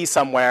a wiki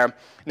somewhere,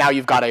 now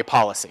you've got a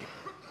policy.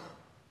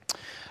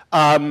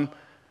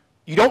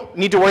 You don't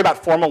need to worry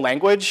about formal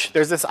language.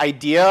 There's this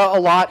idea a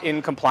lot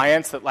in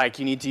compliance that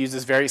you need to use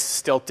this very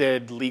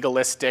stilted,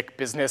 legalistic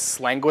business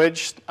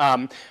language.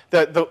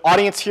 The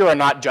audience here are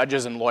not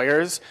judges and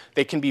lawyers.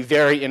 They can be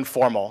very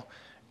informal.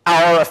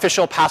 Our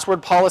official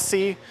password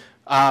policy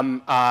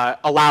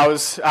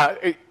requires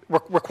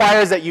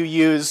that you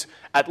use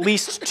at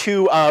least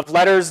 2 of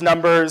letters,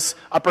 numbers,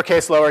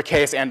 uppercase,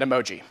 lowercase, and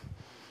emoji.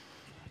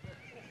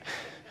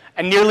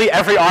 And nearly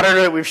every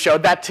auditor that we've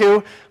showed that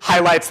to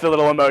highlights the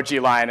little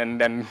emoji line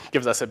and then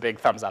gives us a big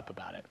thumbs up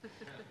about it.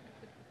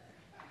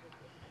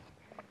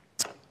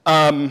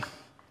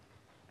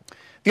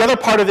 The other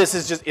part of this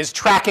is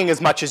tracking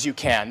as much as you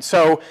can.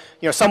 So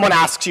someone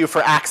asks you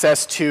for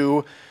access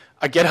to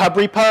a GitHub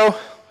repo,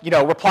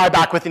 reply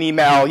back with an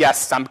email,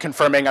 yes, I'm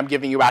confirming I'm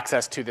giving you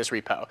access to this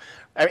repo.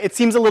 It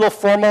seems a little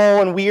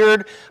formal and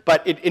weird,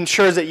 but it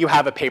ensures that you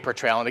have a paper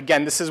trail. And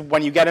again, this is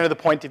when you get into the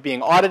point of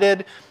being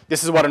audited,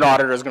 this is what an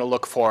auditor is going to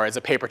look for, is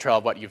a paper trail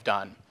of what you've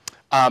done.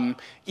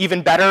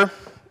 Even better,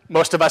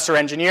 most of us are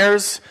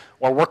engineers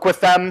or work with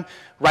them,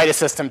 write a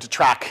system to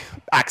track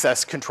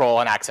access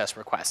control and access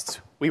requests.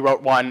 We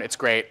wrote one, it's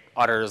great,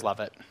 auditors love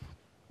it.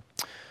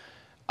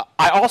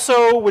 I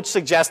also would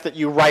suggest that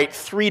you write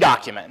 3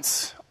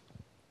 documents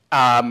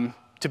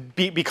to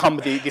become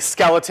the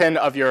skeleton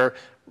of your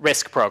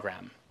risk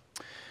program.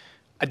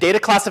 A data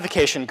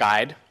classification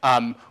guide,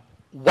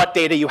 what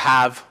data you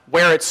have,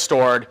 where it's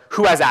stored,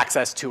 who has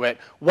access to it,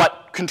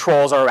 what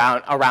controls are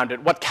around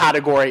it, what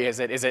category is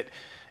it? Is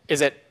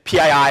it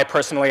PII,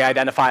 personally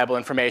identifiable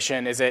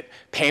information? Is it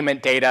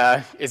payment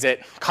data? Is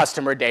it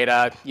customer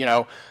data? You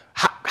know,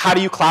 how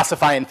do you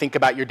classify and think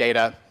about your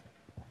data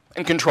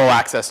and control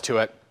access to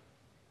it?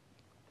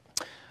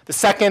 The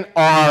second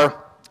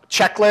are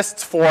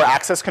checklists for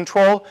access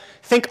control.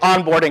 Think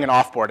onboarding and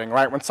offboarding,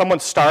 right? When someone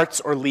starts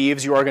or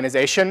leaves your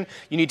organization,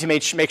 you need to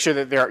make sure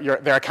that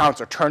their accounts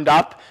are turned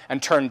up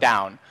and turned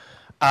down.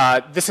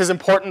 This is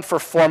important for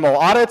formal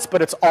audits,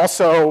 but it's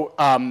also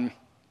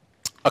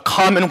a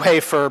common way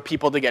for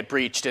people to get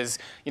breached is,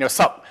 you know,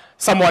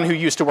 someone who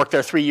used to work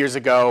there 3 years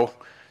ago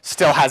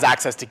still has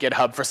access to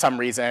GitHub for some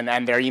reason,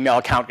 and their email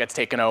account gets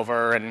taken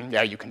over, and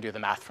yeah, you can do the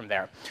math from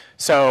there.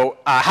 So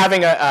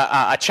having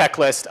a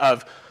checklist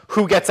of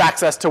who gets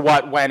access to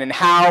what, when, and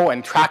how,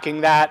 and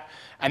tracking that,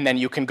 and then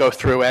you can go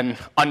through and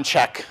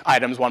uncheck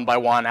items one by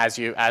one as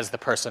the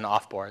person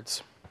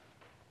offboards.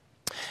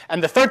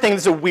 And the third thing,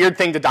 this is a weird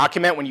thing to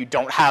document when you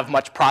don't have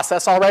much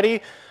process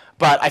already,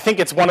 but I think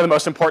it's one of the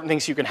most important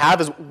things you can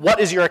have is what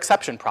is your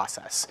exception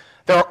process?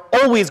 There are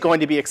always going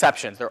to be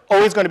exceptions. There are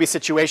always going to be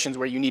situations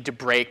where you need to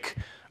break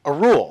a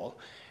rule.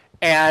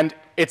 And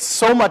it's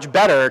so much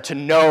better to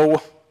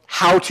know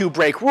how to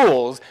break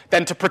rules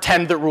than to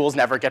pretend that rules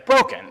never get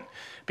broken.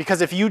 Because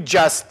if you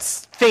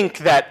just think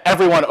that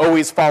everyone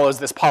always follows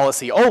this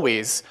policy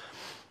always,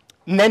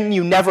 then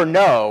you never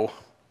know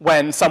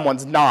when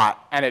someone's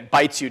not, and it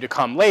bites you to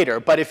come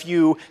later. But if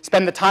you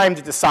spend the time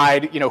to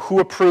decide, you know, who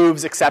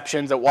approves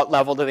exceptions, at what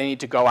level do they need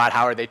to go at,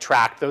 how are they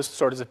tracked, those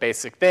sorts of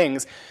basic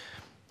things,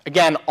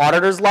 again,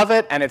 auditors love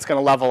it, and it's going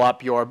to level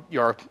up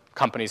your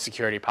company's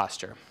security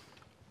posture.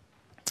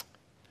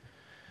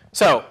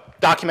 So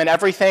document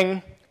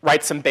everything,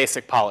 write some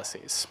basic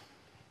policies.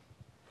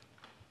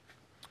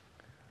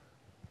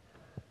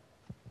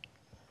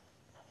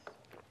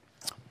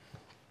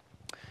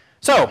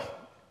 So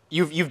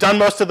you've done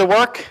most of the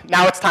work.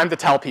 Now it's time to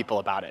tell people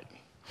about it.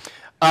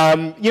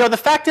 You know, the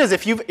fact is,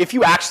 if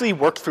you actually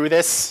work through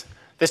this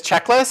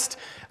checklist,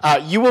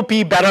 you will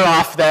be better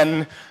off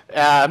than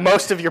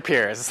most of your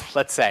peers,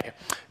 let's say.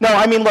 No,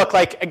 I mean, look,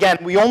 like, again,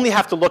 we only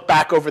have to look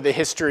back over the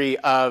history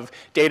of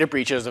data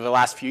breaches over the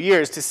last few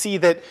years to see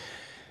that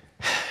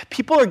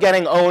people are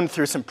getting owned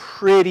through some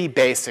pretty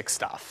basic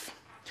stuff.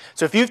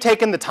 So if you've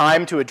taken the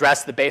time to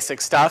address the basic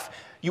stuff,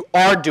 you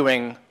are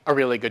doing a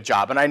really good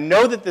job. And I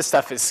know that this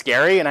stuff is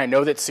scary, and I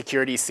know that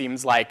security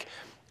seems like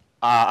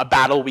a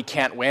battle we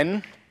can't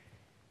win.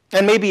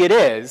 And maybe it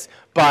is,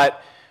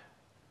 but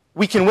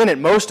we can win it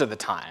most of the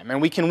time,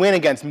 and we can win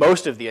against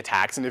most of the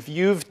attacks. And if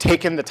you've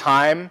taken the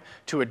time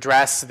to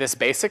address this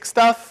basic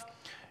stuff,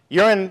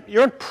 you're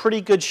in pretty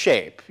good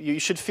shape. You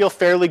should feel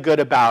fairly good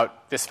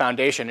about this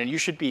foundation, and you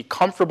should be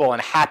comfortable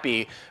and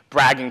happy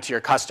bragging to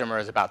your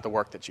customers about the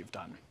work that you've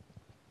done.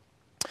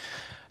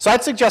 So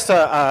I'd suggest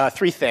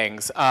 3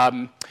 things.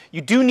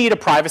 You do need a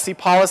privacy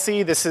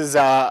policy. This is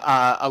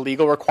a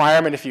legal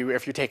requirement if you're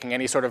taking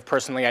any sort of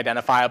personally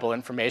identifiable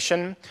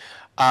information.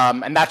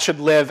 And that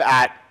should live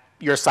at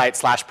your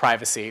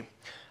site/privacy.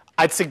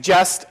 I'd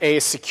suggest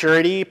a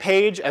security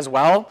page as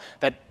well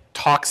that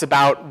talks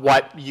about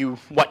what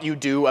you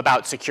do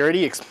about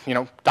security, you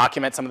know,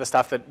 document some of the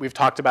stuff that we've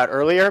talked about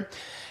earlier.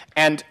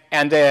 And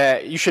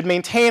you should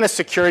maintain a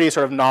security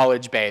sort of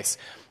knowledge base.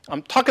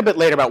 Talk a bit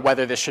later about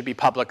whether this should be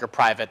public or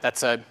private.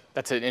 That's an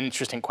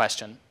interesting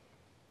question.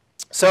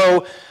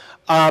 So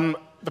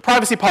the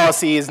privacy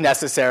policy is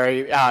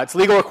necessary. It's a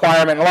legal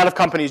requirement. A lot of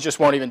companies just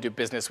won't even do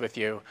business with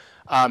you.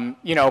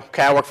 You know,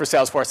 okay, I work for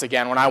Salesforce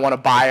again. When I want to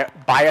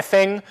buy a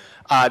thing,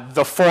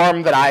 the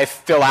form that I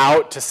fill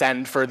out to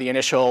send for the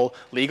initial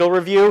legal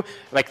review,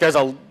 like there's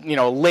a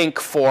link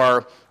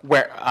for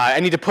where I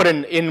need to put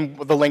in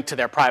the link to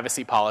their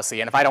privacy policy.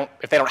 And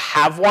if they don't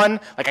have one,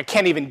 like I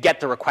can't even get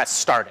the request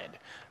started.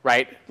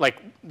 Right? Like,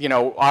 you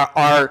know,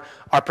 our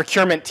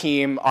procurement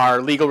team,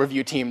 our legal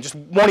review team just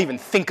won't even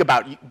think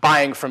about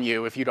buying from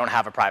you if you don't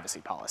have a privacy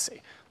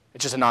policy.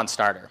 It's just a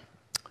non-starter.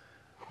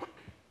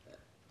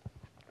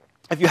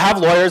 If you have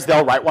lawyers,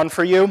 they'll write one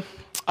for you.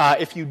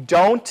 If you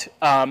don't,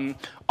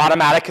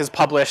 Automatic has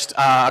published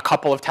a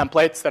couple of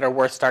templates that are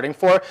worth starting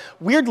for.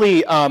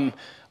 Weirdly,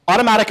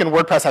 Automatic and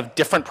WordPress have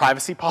different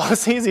privacy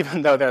policies,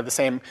 even though they're the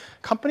same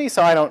company,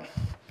 so I don't,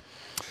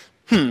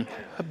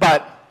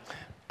 But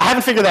I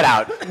haven't figured that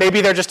out.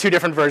 Maybe they're just 2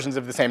 different versions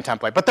of the same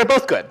template, but they're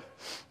both good.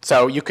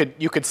 So you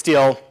could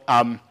steal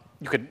and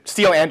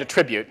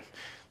attribute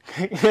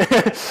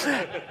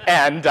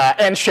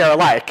and share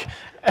alike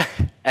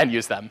and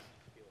use them.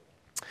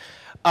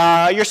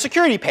 Your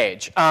security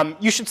page.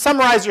 You should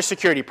summarize your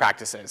security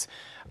practices.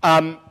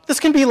 This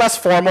can be less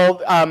formal.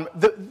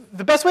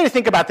 The best way to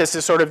think about this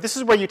is sort of, this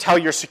is where you tell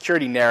your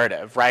security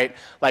narrative, right?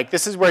 Like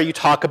this is where you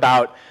talk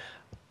about,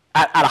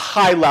 at a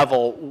high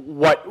level,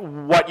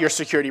 what your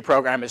security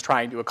program is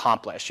trying to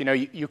accomplish. You know,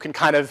 you can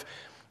kind of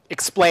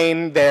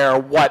explain there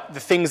what the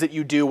things that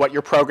you do, what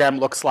your program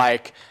looks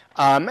like,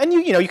 and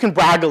you can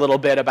brag a little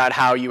bit about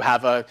how you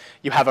have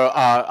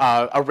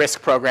a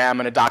risk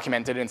program and a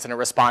documented incident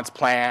response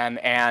plan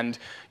and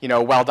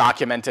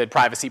well-documented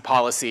privacy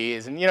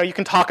policies, and you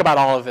can talk about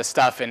all of this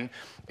stuff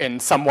in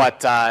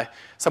somewhat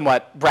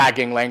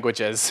bragging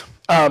languages.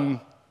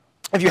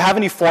 If you have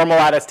any formal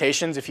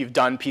attestations, if you've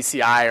done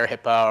PCI or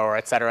HIPAA or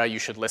et cetera, you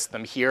should list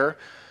them here.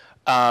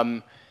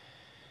 And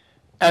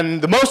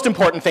the most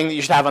important thing that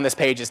you should have on this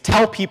page is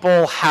tell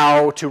people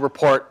how to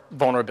report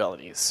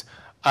vulnerabilities.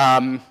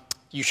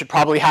 You should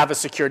probably have a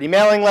security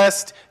mailing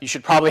list. You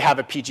should probably have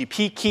a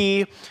PGP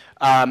key.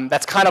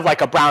 That's kind of like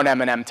a Brown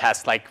M&M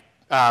test. Like,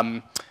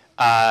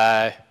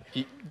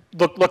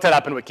 look that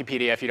up in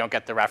Wikipedia if you don't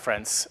get the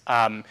reference.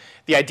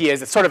 The idea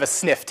is it's sort of a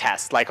sniff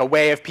test, like a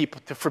way of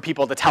for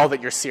people to tell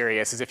that you're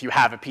serious is if you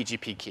have a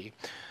PGP key.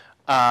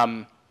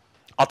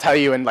 I'll tell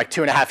you, in like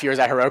 2.5 years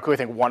at Heroku, I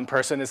think one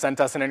person has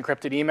sent us an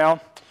encrypted email.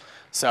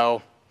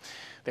 So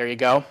there you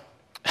go.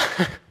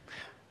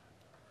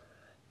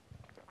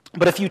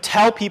 But if you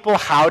tell people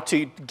how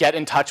to get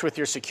in touch with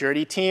your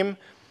security team,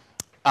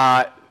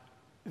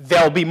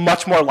 they'll be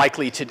much more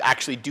likely to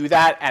actually do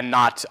that and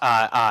not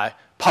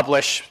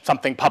publish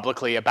something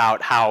publicly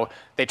about how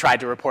they tried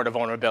to report a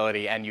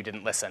vulnerability and you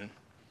didn't listen.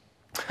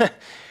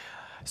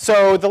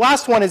 So the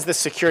last one is the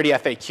security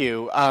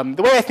FAQ.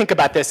 The way I think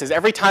about this is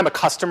every time a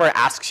customer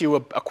asks you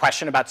a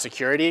question about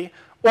security,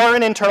 or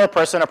an internal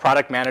person, a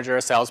product manager,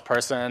 a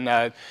salesperson,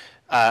 a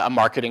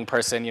marketing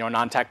person, a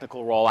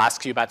non-technical role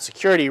asks you about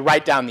security,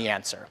 write down the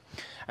answer.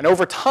 And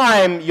over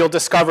time, you'll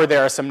discover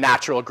there are some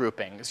natural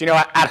groupings.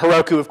 At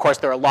Heroku, of course,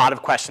 there are a lot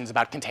of questions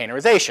about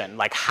containerization,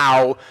 like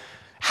how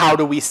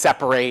do we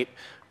separate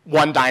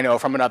one dyno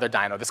from another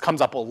dyno? This comes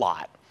up a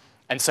lot.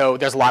 And so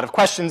there's a lot of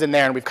questions in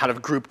there, and we've kind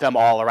of grouped them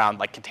all around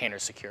like container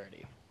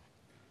security.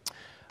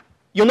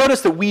 You'll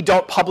notice that we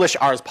don't publish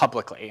ours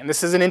publicly, and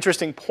this is an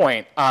interesting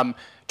point.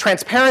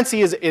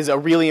 Transparency is a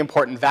really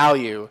important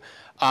value,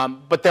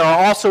 but there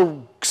are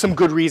also some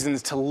good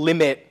reasons to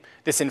limit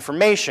this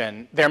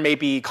information. There may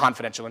be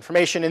confidential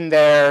information in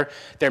there.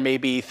 There may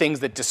be things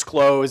that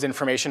disclose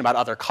information about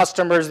other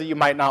customers that you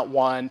might not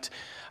want.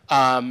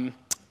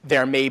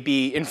 There may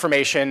be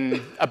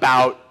information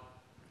about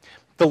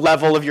the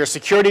level of your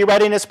security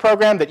readiness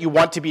program that you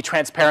want to be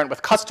transparent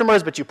with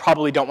customers, but you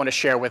probably don't want to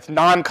share with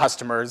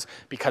non-customers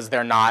because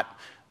they're not,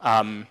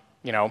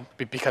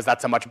 because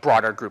that's a much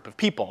broader group of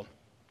people,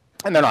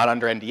 and they're not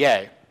under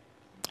NDA.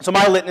 So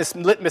my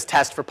litmus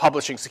test for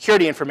publishing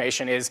security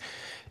information is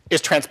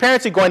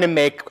transparency going to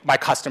make my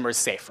customers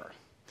safer?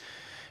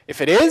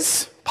 If it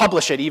is,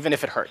 publish it even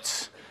if it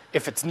hurts.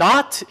 If it's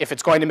not, if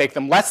it's going to make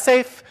them less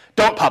safe,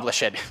 don't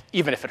publish it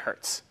even if it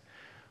hurts.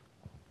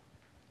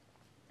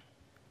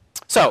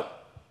 So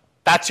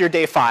that's your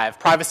day 5,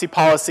 privacy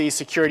policy,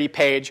 security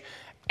page,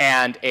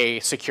 and a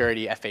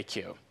security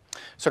FAQ.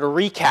 So to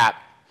recap,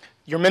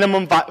 your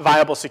minimum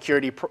viable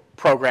security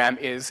program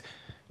is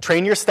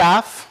train your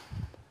staff,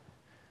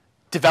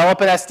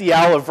 develop an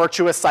SDL, a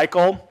virtuous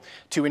cycle,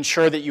 to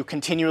ensure that you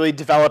continually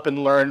develop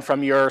and learn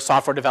from your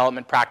software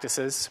development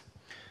practices.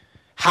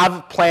 Have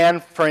a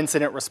plan for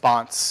incident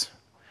response.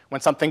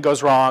 When something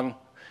goes wrong,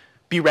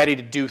 be ready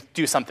to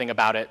do something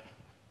about it.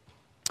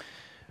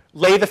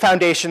 Lay the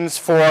foundations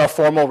for a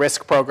formal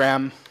risk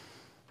program,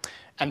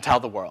 and tell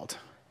the world.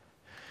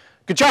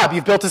 Good job,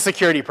 you've built a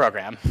security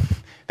program.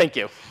 Thank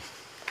you.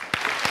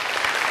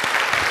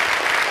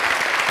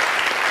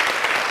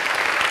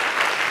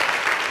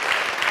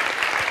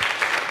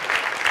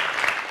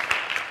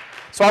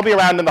 So I'll be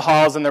around in the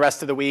halls in the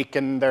rest of the week,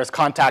 and there's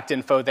contact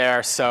info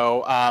there,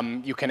 so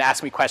you can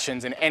ask me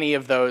questions in any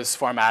of those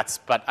formats,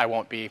 but I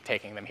won't be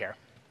taking them here.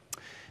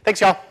 Thanks,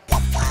 y'all.